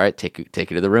they're like, all right, take you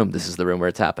to the room. This is the room where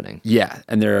it's happening. Yeah,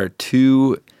 and there are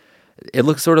two. It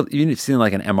looks sort of you've seen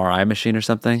like an MRI machine or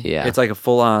something. Yeah. it's like a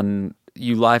full on.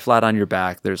 You lie flat on your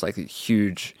back. There's like a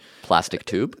huge, Plastic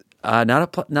tube?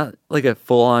 not like a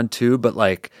full on tube, but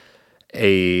like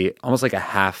almost like a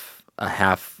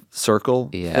half circle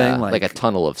Yeah. thing, Like a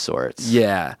tunnel of sorts.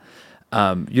 yeah.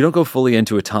 You don't go fully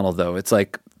into a tunnel though. It's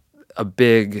like a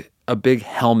big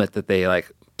helmet that they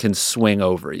like can swing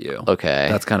over you. Okay.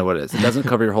 That's kind of what it is. It doesn't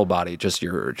cover your whole body, just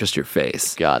your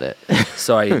face. Got it.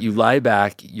 So you lie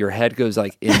back, your head goes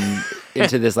like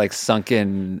into this like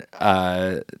sunken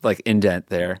like indent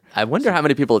there. I wonder how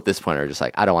many people at this point are just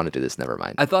like, I don't want to do this. Never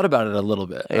mind. I thought about it a little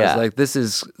bit. I Yeah. was like, this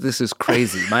is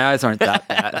crazy. My eyes aren't that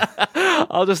bad.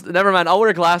 Never mind. I'll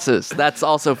wear glasses. That's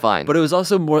also fine. But it was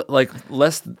also more like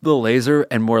less the laser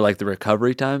and more like the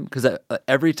recovery time because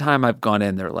every time I've gone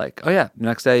in, they're like, oh yeah,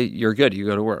 next day you're good. You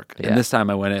go to work. Yeah. And this time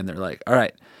I went in, they're like, all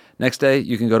right, next day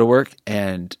you can go to work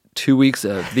and 2 weeks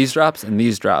of these drops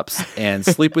and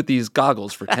sleep with these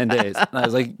goggles for 10 days. And I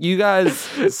was like, you guys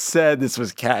said this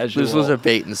was casual. this was a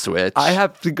bait and switch. I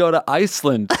have to go to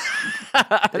Iceland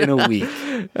in a week.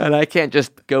 and I can't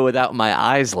just go without my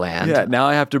eyes land. Yeah, now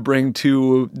I have to bring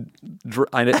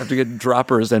I have to get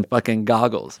droppers and fucking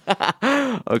goggles.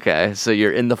 Okay. So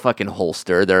you're in the fucking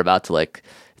holster. They're about to like,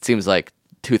 it seems like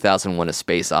 2001 A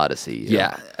Space Odyssey.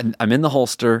 Yeah, and I'm in the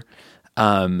holster.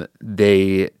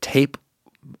 They tape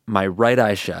my right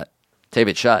eye shut. Tape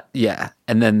it shut. Yeah,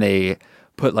 and then they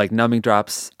put like numbing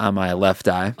drops on my left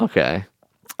eye. Okay.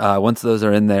 Once those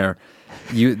are in there,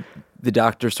 the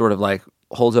doctor sort of like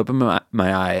holds open my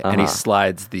eye and he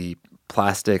slides the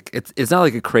plastic. It's not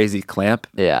like a crazy clamp.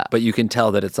 Yeah. but you can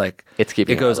tell that it's like It's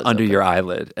keeping it goes your eyelids under open. your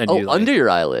eyelid. And Oh, you, like, under your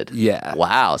eyelid. Yeah.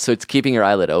 Wow. So it's keeping your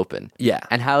eyelid open. Yeah.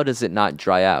 And how does it not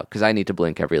dry out? Because I need to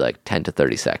blink every like 10 to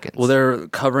 30 seconds. Well, they're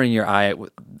covering your eye.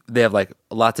 They have like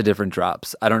lots of different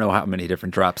drops. I don't know how many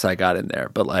different drops I got in there,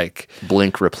 but like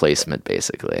blink replacement,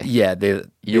 basically. yeah, they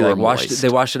You like were washed moist. they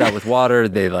washed it out with water.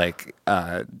 They like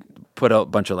put a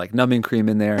bunch of like numbing cream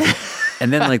in there,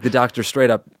 and then like the doctor straight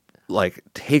up like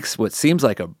takes what seems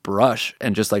like a brush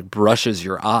and just like brushes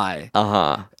your eye.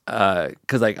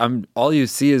 because like all you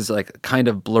see is like kind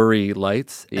of blurry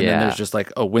lights, and then there's just like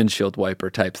a windshield wiper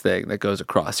type thing that goes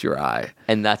across your eye.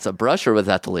 And that's a brush, or was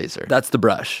that the laser? That's the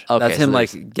brush. Okay, that's him so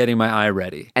like getting my eye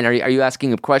ready. And are you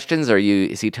asking him questions? Or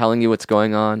is he telling you what's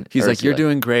going on? He's Or like, is he "You're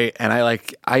doing great," and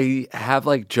I have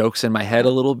like jokes in my head a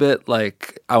little bit.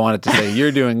 Like I wanted to say,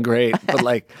 "You're doing great," but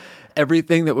like.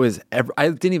 Everything that was I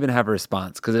didn't even have a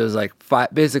response because it was like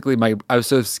basically I was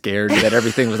so scared that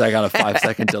everything was like on a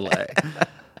 5-second delay.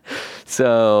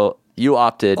 So you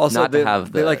opted Also, not to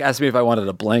have they like asked me if I wanted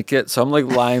a blanket, so I'm like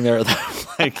lying there with a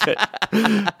blanket,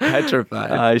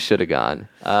 petrified. I should have gone.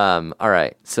 All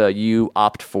right, so you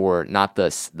opt for not the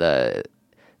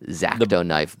X-Acto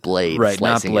knife blade, Right,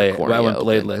 not slicing your blade. cornea I went open.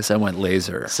 bladeless. I went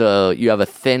laser. So you have a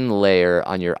thin layer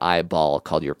on your eyeball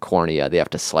called your cornea. They have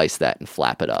to slice that and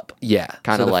flap it up. Yeah,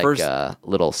 Kind so of the like first,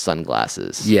 little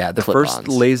sunglasses. yeah. The first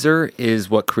clip-ons. laser is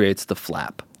what creates the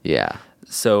flap. Yeah.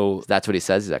 So That's what he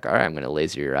says. He's like, all right, I'm going to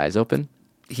laser your eyes open.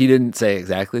 he didn't say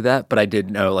exactly that, but I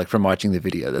did know, like from watching the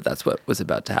video, that that's what was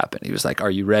about to happen. He was like, "Are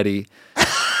you ready?"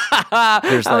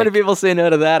 There's How many people say no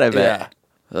to that, I bet? Yeah.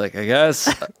 Like, I guess.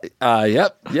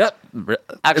 Yep. Actually,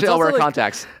 It's I'll also, wear like,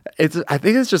 contacts. I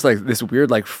think it's just like this weird,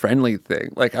 like friendly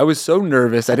thing. Like I was so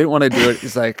nervous, I didn't want to do it.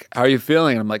 He's like, "How are you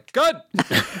feeling?" And I'm like, "Good,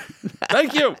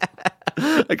 thank you."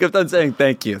 I kept on saying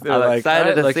thank you. They're I'm like, excited "All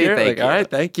right," to like, see here, thank like, you. "All right,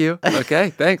 thank you." Okay,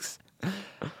 thanks.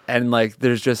 And like,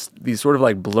 there's just these sort of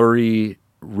like blurry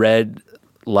red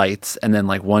lights, and then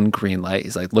like one green light.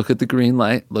 He's like, "Look at the green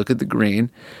light. Look at the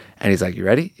green." And he's like, "You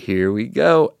ready? Here we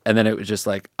go." And then it was just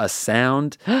like a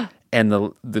sound. And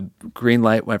the green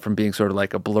light went from being sort of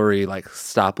like a blurry like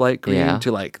stoplight green Yeah.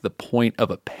 to like the point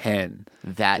of a pen.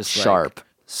 That Just, like, sharp.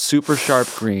 super sharp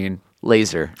green.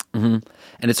 Laser. And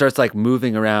it starts like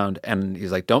moving around, and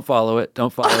he's like, "Don't follow it.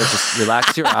 Don't follow it. Just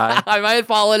relax your eye." I might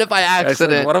fall in it by I said,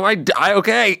 accident. "What do I do?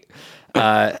 Okay."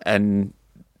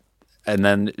 And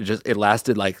then it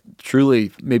lasted like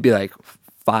truly maybe like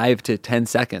 5 to 10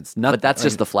 seconds. Nothing. But that's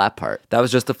just the flap part. That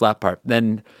was just the flap part.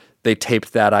 Then they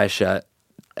taped that eye shut.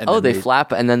 And Oh, then they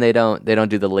flap and then they don't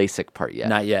do the LASIK part yet.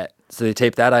 Not yet. So they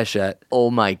taped that eye shut.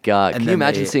 Oh my god! Can you then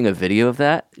imagine they- seeing a video of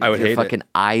that? I would Your hate it. fucking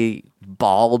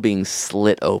eyeball being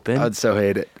slit open. I would so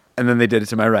hate it. And then they did it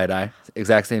to my right eye.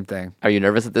 Exact same thing. Are you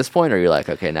nervous at this point, or are you like,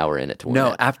 okay, now we're in it to win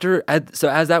No, it? so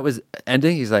as that was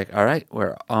ending, he's like, "All right,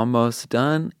 we're almost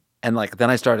done." And like then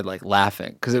I started like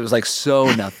laughing because it was like so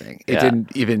nothing. It Yeah.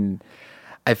 didn't even.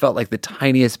 I felt like the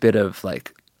tiniest bit of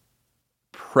like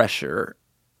pressure.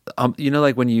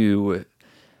 Like when you,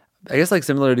 I guess like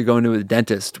similar to going to a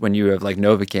dentist when you have like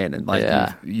Novocaine and like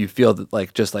Yeah. you feel that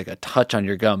like just like a touch on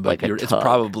your gum, but Like a it's tug.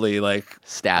 probably like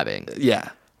Stabbing,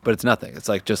 but it's nothing. It's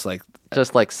like just like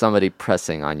just like somebody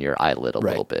pressing on your eyelid a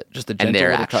Right. little bit, Just a and gentle they're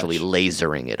little actually touch.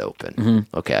 lasering it open.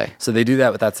 Okay, so they do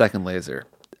that with that second laser.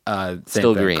 Same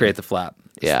Still thing, green. create the flap.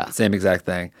 Yeah. Same exact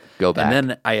thing. Go back.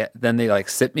 And then they like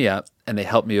sit me up and they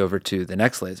help me over to the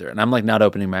next laser, and I'm like not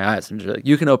opening my eyes. I'm just like,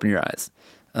 "You can open your eyes."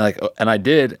 And I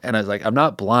did, and I was like, "I'm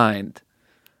not blind."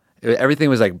 Everything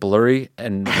was like blurry,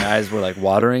 and my eyes were like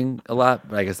watering a lot.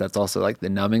 But I guess that's also like the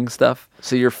numbing stuff.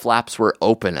 so your flaps were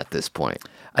open at this point.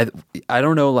 I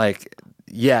don't know, like,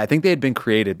 yeah, I think they had been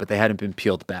created, but they hadn't been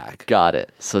peeled back. Got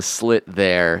it. So slit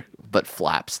there, but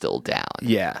flap still down.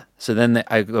 Yeah. So then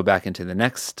I go back into the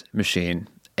next machine,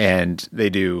 and they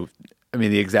do,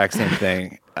 the exact same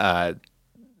thing.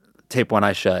 Tape one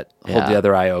eye shut, hold the Yeah.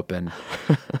 other eye open.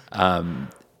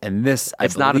 And this,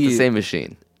 It's not at the same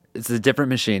machine. It's a different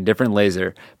machine, different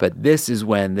laser. But this is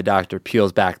when the doctor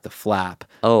peels back the flap.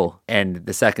 Oh, And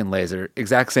the second laser,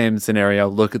 exact same scenario.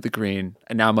 Look at the green,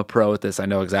 and now I'm a pro at this. I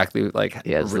know exactly like.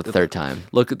 yeah, it's the third time.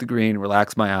 Look at the green,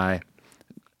 relax my eye.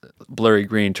 Blurry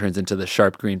green turns into the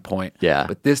sharp green point. Yeah.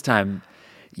 But this time,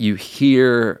 you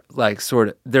hear like sort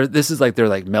of this is like they're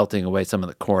like melting away some of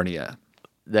the cornea.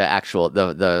 The actual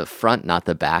the front, not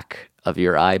the back of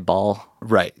your eyeball.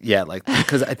 Right. Yeah. Like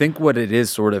because I think what it is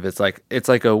sort of it's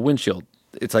like a windshield.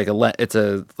 It's like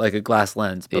like a glass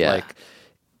lens, but Yeah. like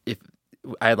if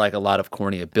I had like a lot of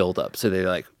cornea buildup, so they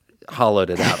like hollowed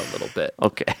it out a little bit.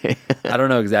 Okay, I don't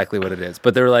know exactly what it is,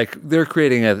 but they're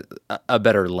creating a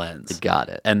better lens. got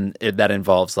it. And that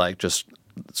involves like just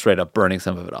straight up burning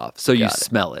some of it off. So you Got it.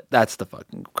 smell it. That's the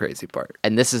fucking crazy part.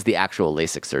 And this is the actual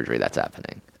LASIK surgery that's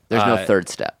happening. There's no third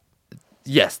step.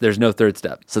 Yes, there's no third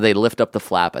step. So they lift up the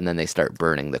flap and then they start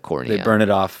burning the cornea. They burn it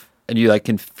off, and you like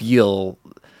can feel.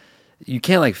 You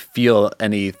can't like feel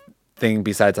anything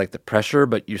besides like the pressure,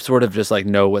 but you sort of just like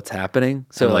know what's happening.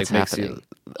 So And it, what's like makes happening? you.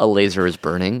 A laser is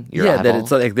burning your Yeah, eyeball? that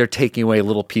it's like they're taking away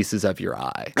little pieces of your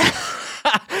eye.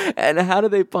 And how do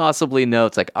they possibly know?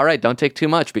 It's like, all right, don't take too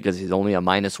much because he's only a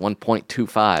minus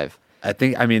 1.25.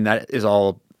 I mean, that is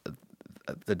all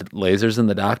the lasers and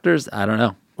the doctors. I don't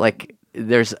know. Like,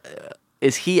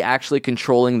 is he actually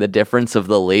controlling the difference of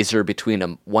the laser between a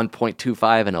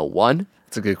 1.25 and a 1?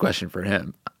 It's a good question for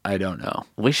him. I don't know.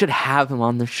 We should have him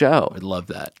on the show. I'd love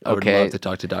that. I would Okay. love to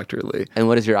talk to Dr. Lee. And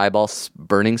what does your eyeball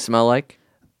burning smell like?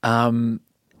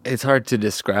 It's hard to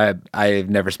describe. I've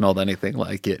never smelled anything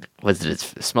like it. Did it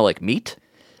smell like meat?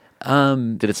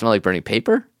 Did it smell like burning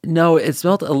paper? No, it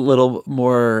smelled a little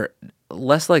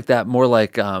less like that, more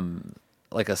like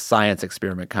a science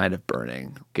experiment kind of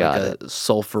burning. Got like it.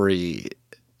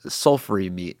 A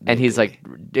sulfury meat. And he's maybe.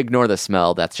 like, ignore the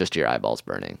smell. That's just your eyeballs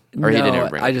burning. Or he didn't even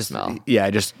bring up the smell. Yeah, I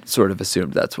just sort of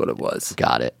assumed that's what it was.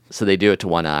 Got it. So they do it to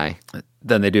one eye.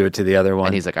 Then they do it to the other one.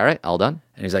 And he's like, all right, all done.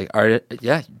 And he's like, all right,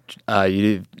 yeah,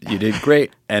 you did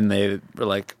great. And they were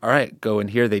like, all right, go in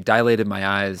here. They dilated my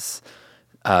eyes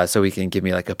so he can give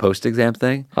me like a post-exam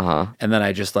thing. Uh-huh. And then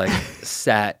I just like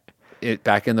sat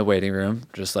back in the waiting room,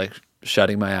 just like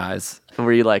shutting my eyes.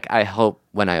 Were you like, I hope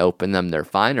when I open them they're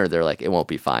fine, or they're like, it won't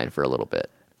be fine for a little bit?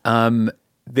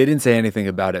 They didn't say anything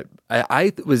about it.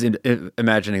 I was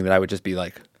imagining that I would just be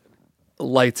like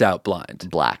lights out blind.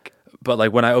 Black. But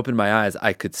like when I opened my eyes,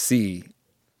 I could see,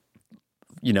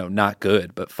 not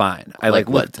good, but fine. I Like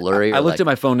what, looked blurry I or looked like- at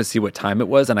my phone to see what time it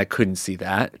was, and I couldn't see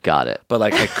that. Got it. But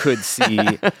like I could see,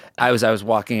 I was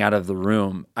walking out of the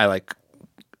room.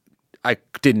 I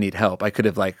didn't need help. I could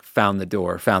have like found the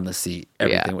door, found the seat.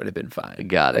 Everything would have been fine.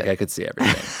 Got it. Like I could see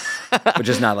everything, but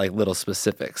just not like little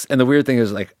specifics. And the weird thing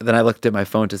is like then I looked at my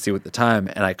phone to see what the time,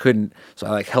 and I couldn't. So I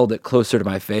like held it closer to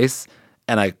my face,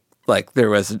 and I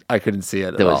couldn't see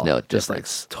it. There at was all. no just like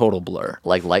difference. total blur.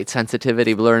 Like light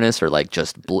sensitivity blurriness, or like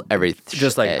just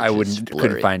Just like edge I is couldn't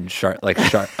blurry? find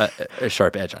a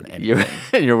sharp edge on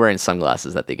anything. You're wearing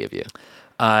sunglasses that they give you.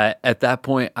 At that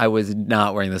point, I was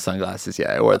not wearing the sunglasses yet.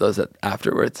 I wore those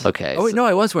afterwards. Okay, Oh wait, so- no,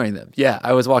 I was wearing them. Yeah,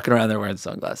 I was walking around there wearing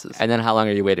sunglasses. And then how long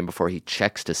are you waiting before he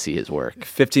checks to see his work?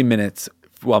 15 minutes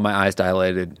while my eyes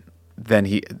dilated.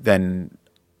 Then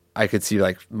I could see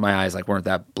like my eyes like weren't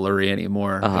that blurry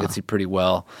anymore. I could see pretty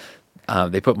well.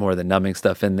 They put more of the numbing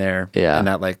stuff in there. Yeah. And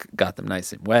that like got them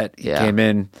nice and wet. He Yeah. came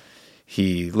in.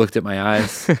 He looked at my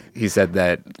eyes. He said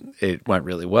that it went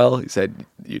really well. He said,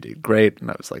 you did great.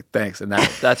 And I was like, thanks. And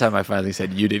that time I finally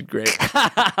said, you did great.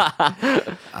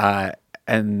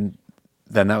 And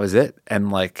then that was it. And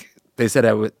like they said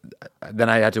then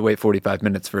I had to wait 45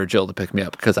 minutes for Jill to pick me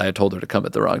up because I had told her to come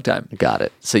at the wrong time. Got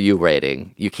it. So you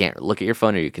can't look at your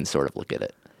phone, or you can sort of look at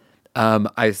it.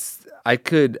 I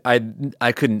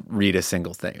couldn't read a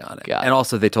single thing on it. Got it. And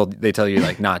also they tell you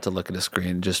like not to look at a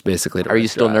screen, just basically to Are you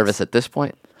rest still your eyes. nervous at this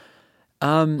point?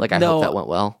 Like, I no. hope that went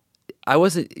well. I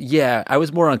wasn't. Yeah, I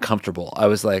was more uncomfortable. I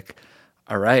was like,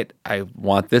 all right, I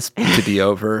want this to be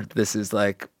over. This is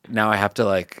like now I have to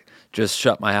like just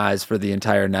shut my eyes for the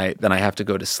entire night. Then I have to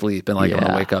go to sleep and like I'm Yeah.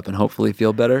 gonna wake up and hopefully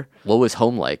feel better. What was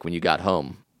home like when you got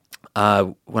home?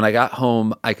 When I got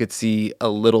home, I could see a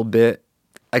little bit.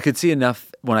 I could see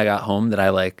enough when I got home that I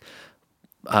like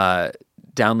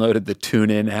downloaded the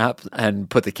TuneIn app and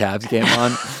put the Cavs game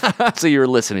on. So you were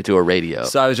listening to a radio.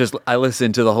 So I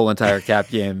listened to the whole entire Cap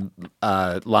game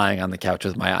lying on the couch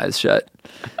with my eyes shut.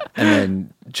 And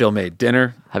then Jill made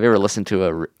dinner. Have you ever listened to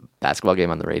a basketball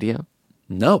game on the radio?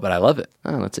 No, but I love it.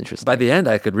 Oh, that's interesting. By the end,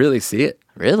 I could really see it.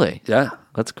 Really? Yeah.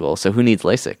 That's cool. So who needs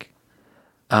LASIK?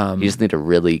 You just need a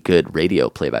really good radio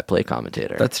play-by-play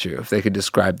commentator. That's true. If they could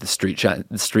describe the street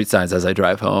signs as I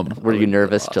drive home. Were you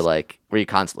nervous to were you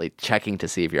constantly checking to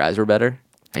see if your eyes were better?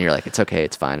 And you're like, it's okay,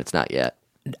 it's fine, it's not yet.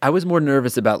 I was more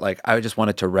nervous about I just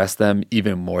wanted to rest them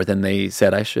even more than they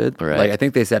said I should. Right. Like I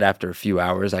think they said after a few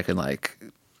hours I can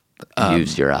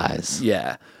Use your eyes.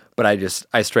 yeah. But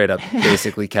I straight up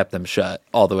basically kept them shut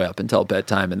all the way up until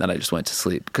bedtime, and then I just went to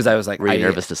sleep because I was like, Were you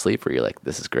nervous to sleep, or you're like,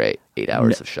 this is great, 8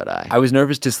 hours of shut eye? I was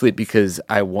nervous to sleep because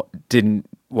I didn't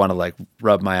want to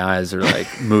rub my eyes or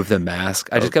move the mask.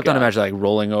 I just kept on God. imagining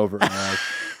rolling over and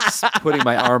putting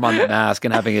my arm on the mask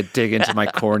and having it dig into my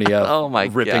cornea, Oh my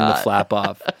ripping God. the flap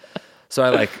off. So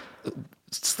I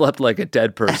slept like a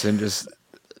dead person, just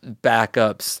back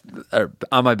up or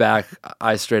on my back,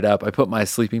 eyes straight up. I put my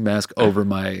sleeping mask over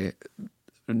my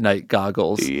night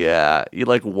goggles. Yeah, you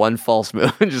one false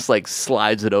move and just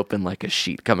slides it open like a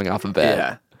sheet coming off a bed.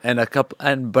 Yeah,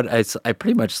 and but I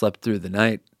pretty much slept through the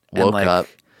night. Woke and up.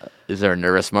 Is there a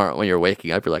nervous moment when you're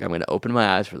waking up? You're like, I'm going to open my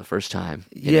eyes for the first time.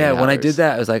 in Yeah, 8 when I hours. did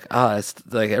that, I was like, it's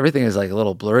everything is a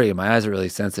little blurry and my eyes are really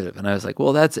sensitive. And I was like,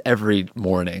 well, that's every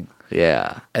morning.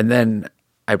 Yeah. And then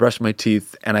I brushed my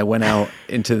teeth and I went out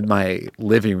into my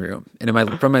living room.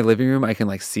 And from my living room, I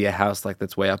can see a house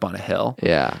that's way up on a hill.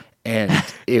 Yeah. and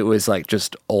it was like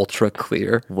just ultra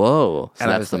clear. Whoa. So And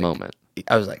I that's was the like- moment.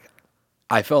 I was like,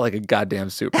 I felt like a goddamn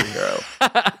superhero.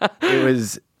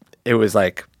 it was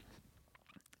like,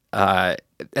 and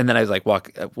then I was like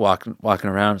walking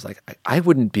around. I was like, I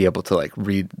wouldn't be able to like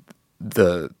read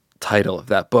the title of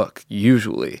that book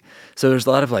usually. So there's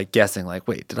a lot of like guessing. Like,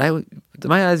 wait, did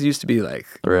my eyes used to be like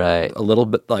Right. a little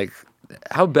bit like,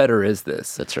 how better is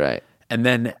this? That's right. And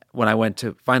then when I went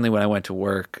to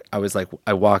work, I was like,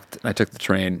 I walked and I took the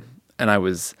train and I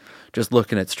was just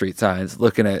looking at street signs,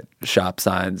 looking at shop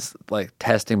signs, like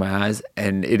testing my eyes,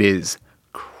 and it is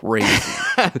crazy.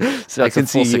 So it's a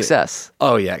full success.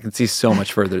 Oh yeah, I can see so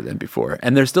much further than before.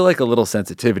 And there's still like a little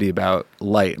sensitivity about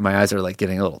light. My eyes are like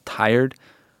getting a little tired,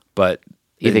 but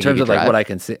You in think you terms could of like drive? what I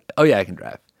can see, oh yeah, I can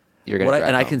drive. You're gonna drive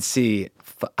and I home.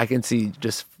 can see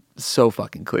just so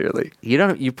fucking clearly.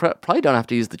 You probably don't have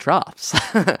to use the drops.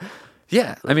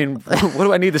 Yeah, I mean, what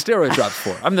do I need the steroid drops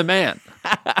for? I'm the man.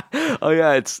 Oh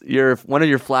yeah, it's one of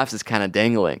your flaps is kind of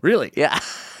dangling. Really? Yeah.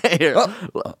 Here,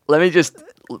 let me just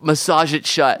massage it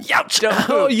shut. Ouch! Don't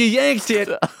Oh, move. you yanked it.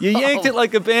 You yanked it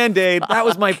like a Band-Aid. That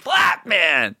was my flap,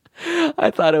 man. I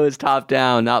thought it was top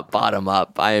down, not bottom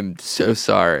up. I am so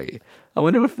sorry. I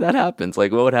wonder if that happens.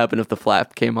 Like, what would happen if the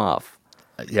flap came off?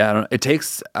 Yeah, I don't know. It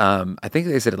takes, I think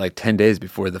they said like 10 days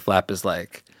before the flap is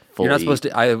like, you're not Fully- supposed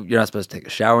to. You're not supposed to take a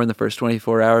shower in the first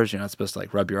 24 hours. You're not supposed to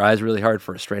like rub your eyes really hard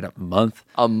for a straight up month.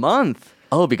 A month?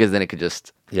 Oh, because then it could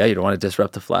just. Yeah, you don't want to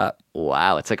disrupt the flap.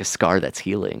 Wow, it's like a scar that's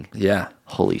healing. Yeah,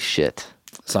 Holy shit.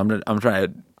 so I'm trying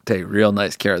to take real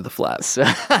nice care of the flap. So,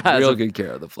 Real good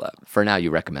care of the flap. for now,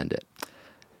 you recommend it.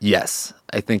 Yes,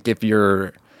 I think if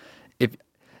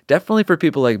definitely for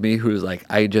people like me who's like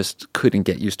I just couldn't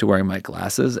get used to wearing my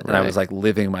glasses, and I was Right. like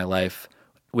living my life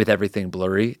with everything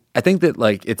blurry. I think that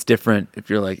like it's different if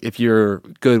you're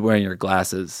good wearing your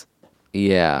glasses.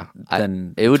 Yeah,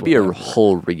 Then it would it's be a whatever.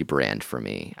 whole rebrand for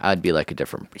me. I'd be like a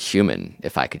different human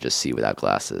if I could just see without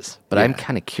glasses. But I'm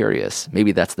kind of curious.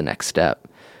 Maybe that's the next step.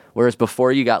 Whereas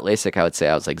before you got LASIK, I would say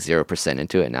I was like 0%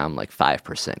 into it. Now I'm like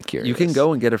 5% curious. You can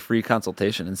go and get a free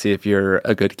consultation and see if you're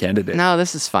a good candidate. No,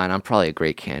 this is fine. I'm probably a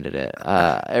great candidate.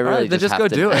 I really then just have go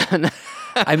to- do it.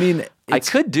 I mean, I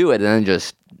could do it and then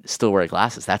just still wear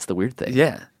glasses. That's the weird thing.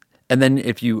 yeah. And then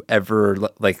if you ever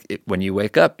when you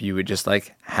wake up, you would just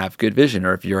like have good vision,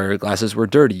 or if your glasses were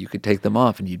dirty, you could take them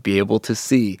off and you'd be able to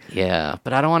see. Yeah,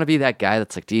 but I don't want to be that guy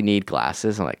that's like, "Do you need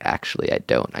glasses?" I'm like, "Actually, I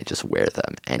don't. I just wear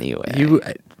them anyway."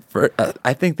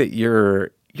 I think that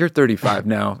you're 35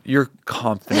 now. You're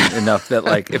confident enough that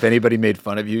like if anybody made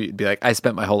fun of you, you'd be like, I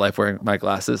spent my whole life wearing my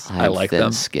glasses. I I'm like them.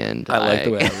 thin-skinned. I like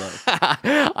the way I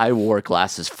look. I wore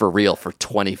glasses for real for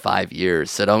 25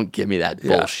 years, so don't give me that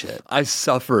Yeah. bullshit. I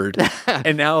suffered,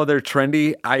 and now they're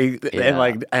trendy.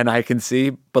 Yeah. And I can see,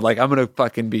 but like I'm gonna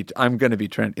be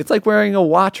trendy. It's like wearing a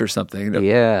watch or something.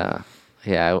 Yeah.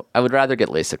 I would rather get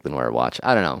LASIK than wear a watch.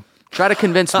 I don't know. Try to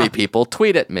convince me, people.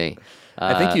 Tweet at me.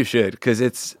 I think you should because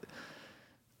it's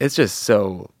just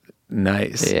so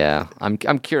nice. Yeah, I'm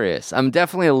curious. I'm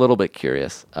definitely a little bit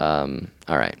curious. All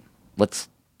right, let's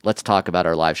talk about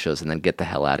our live shows and then get the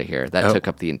hell out of here. That took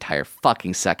up the entire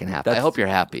fucking second half. I hope you're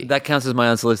happy. That counts as my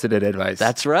unsolicited advice.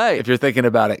 That's right. If you're thinking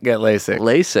about it, get LASIK.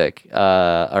 LASIK.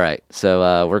 All right,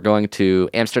 so we're going to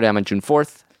Amsterdam on June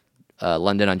 4th,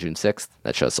 London on June 6th.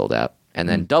 That show sold out, and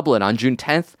then Dublin on June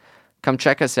 10th. Come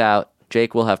check us out.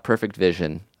 Jake will have perfect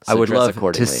vision. So I would dress love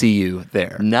accordingly. to see you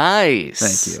there.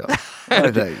 Nice. Thank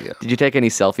you. Thank you. Did you take any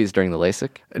selfies during the LASIK?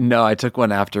 No, I took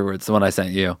one afterwards. The one I sent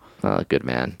you. Oh, good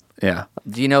man. Yeah.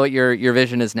 Do you know what your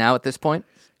vision is now at this point?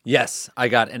 Yes, I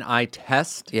got an eye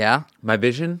test. Yeah. My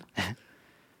vision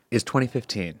is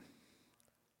 2015.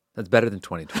 That's better than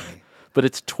 2020. But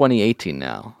it's 2018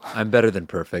 now. I'm better than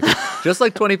perfect. Just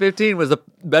like 2015 was a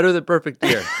better than perfect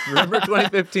year. Remember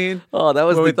 2015? Oh, that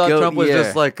was when the we thought goat Trump was year.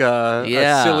 just like a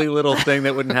Yeah. silly little thing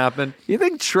that wouldn't happen. You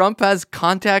think Trump has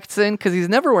contacts in? Because he's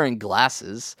never wearing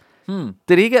glasses.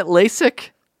 Did he get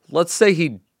LASIK? Let's say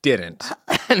he didn't.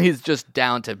 And he's just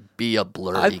down to be a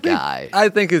blurry guy. I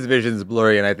think his vision's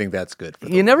blurry, and I think that's good for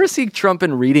You never see Trump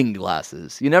in reading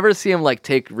glasses. You never see him like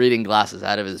take reading glasses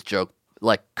out of his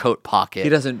coat pocket. He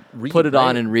doesn't read, put it on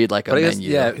right? and read like a But I guess,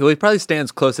 menu. yeah, he probably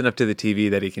stands close enough to the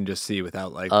TV that he can just see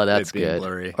without like Oh, that's it being good.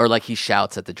 blurry. Or like he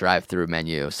shouts at the drive-through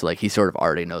menu, so like he sort of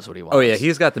already knows what he wants. Oh yeah,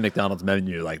 he's got the McDonald's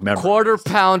menu like memorized. Quarter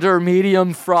pounder,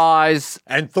 medium fries,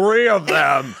 and 3 of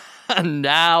them. and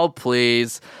now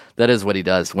please That is what he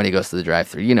does when he goes to the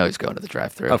drive-thru. You know he's going to the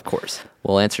drive-thru. Of course.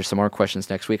 We'll answer some more questions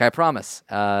next week, I promise.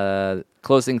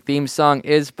 Closing theme song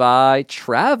is by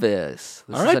Travis.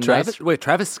 All right, Travis. Wait,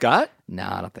 Travis Scott? No,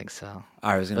 I don't think so.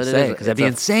 I was going But to it say, is- because that'd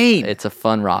it's be a- insane. It's a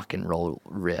fun rock and roll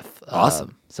riff.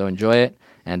 Awesome. So enjoy it,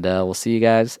 and we'll see you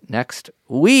guys next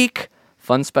week.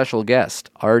 Fun special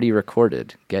guest already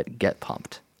recorded. Get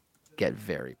pumped. Get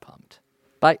very pumped.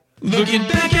 Bye. Looking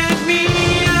back at me,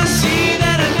 I see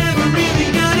that I never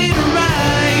really got it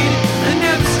right. I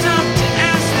never stopped to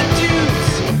ask the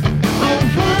dudes, oh,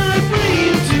 what would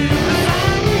you do if I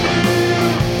were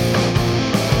you?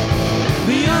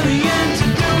 The other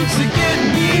antidotes that get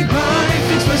me by,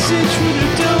 fix my cinch with a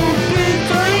dope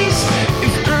advice.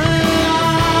 If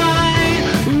I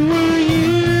were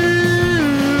you,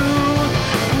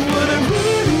 what I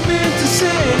really meant to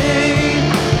say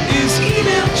is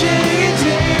email Jay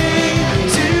today.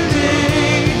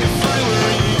 If I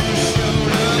were you,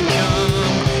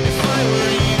 show.com. If I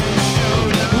were you,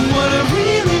 show.com. What I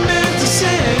really meant to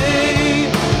say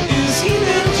is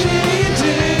email Jay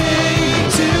today.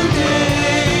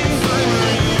 If I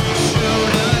were you,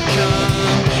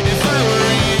 show.com. If I were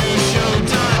you,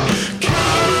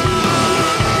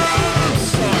 show.com.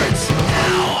 Starts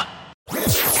now.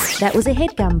 That was a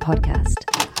HeadGum podcast.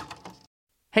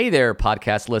 Hey there,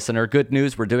 podcast listener. Good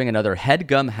news. We're doing another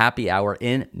HeadGum Happy Hour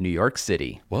in New York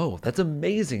City. Whoa, that's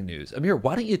amazing news. Amir,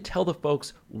 why don't you tell the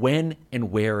folks when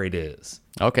and where it is?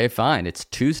 Okay, fine. It's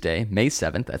Tuesday, May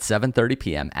 7th at 7:30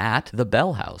 p.m. at the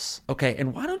Bell House. Okay,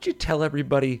 and why don't you tell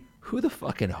everybody who the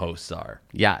fucking hosts are?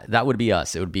 Yeah, that would be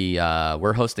us. It would be,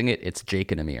 we're hosting it. It's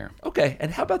Jake and Amir. Okay,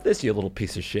 and how about this, you little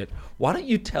piece of shit? Why don't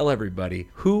you tell everybody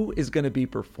who is going to be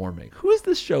performing? Who is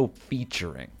this show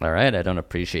featuring? All right, I don't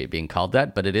appreciate being called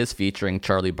that, but it is featuring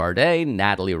Charlie Bardet,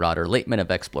 Natalie Rotter-Laitman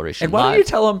of Exploration And why Live. don't you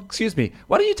tell them,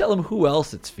 why don't you tell them who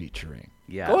else it's featuring?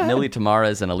 Yeah, Go ahead. Millie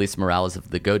Tamaras and Elise Morales of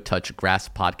the Go Touch Grass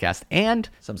podcast, and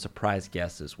Some surprise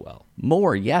guests as well.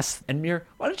 more, yes. And Mir,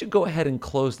 why don't you go ahead and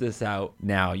close this out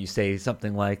now? You say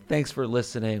something like, thanks for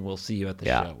listening. We'll see you at the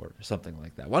Yeah. show or something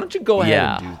like that. Why don't you go ahead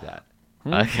Yeah. and do that?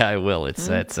 Okay, I will. It's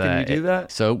Can you do that?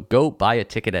 So go buy a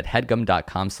ticket at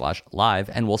headgum.com/live,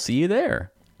 and we'll see you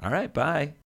there. All right, bye.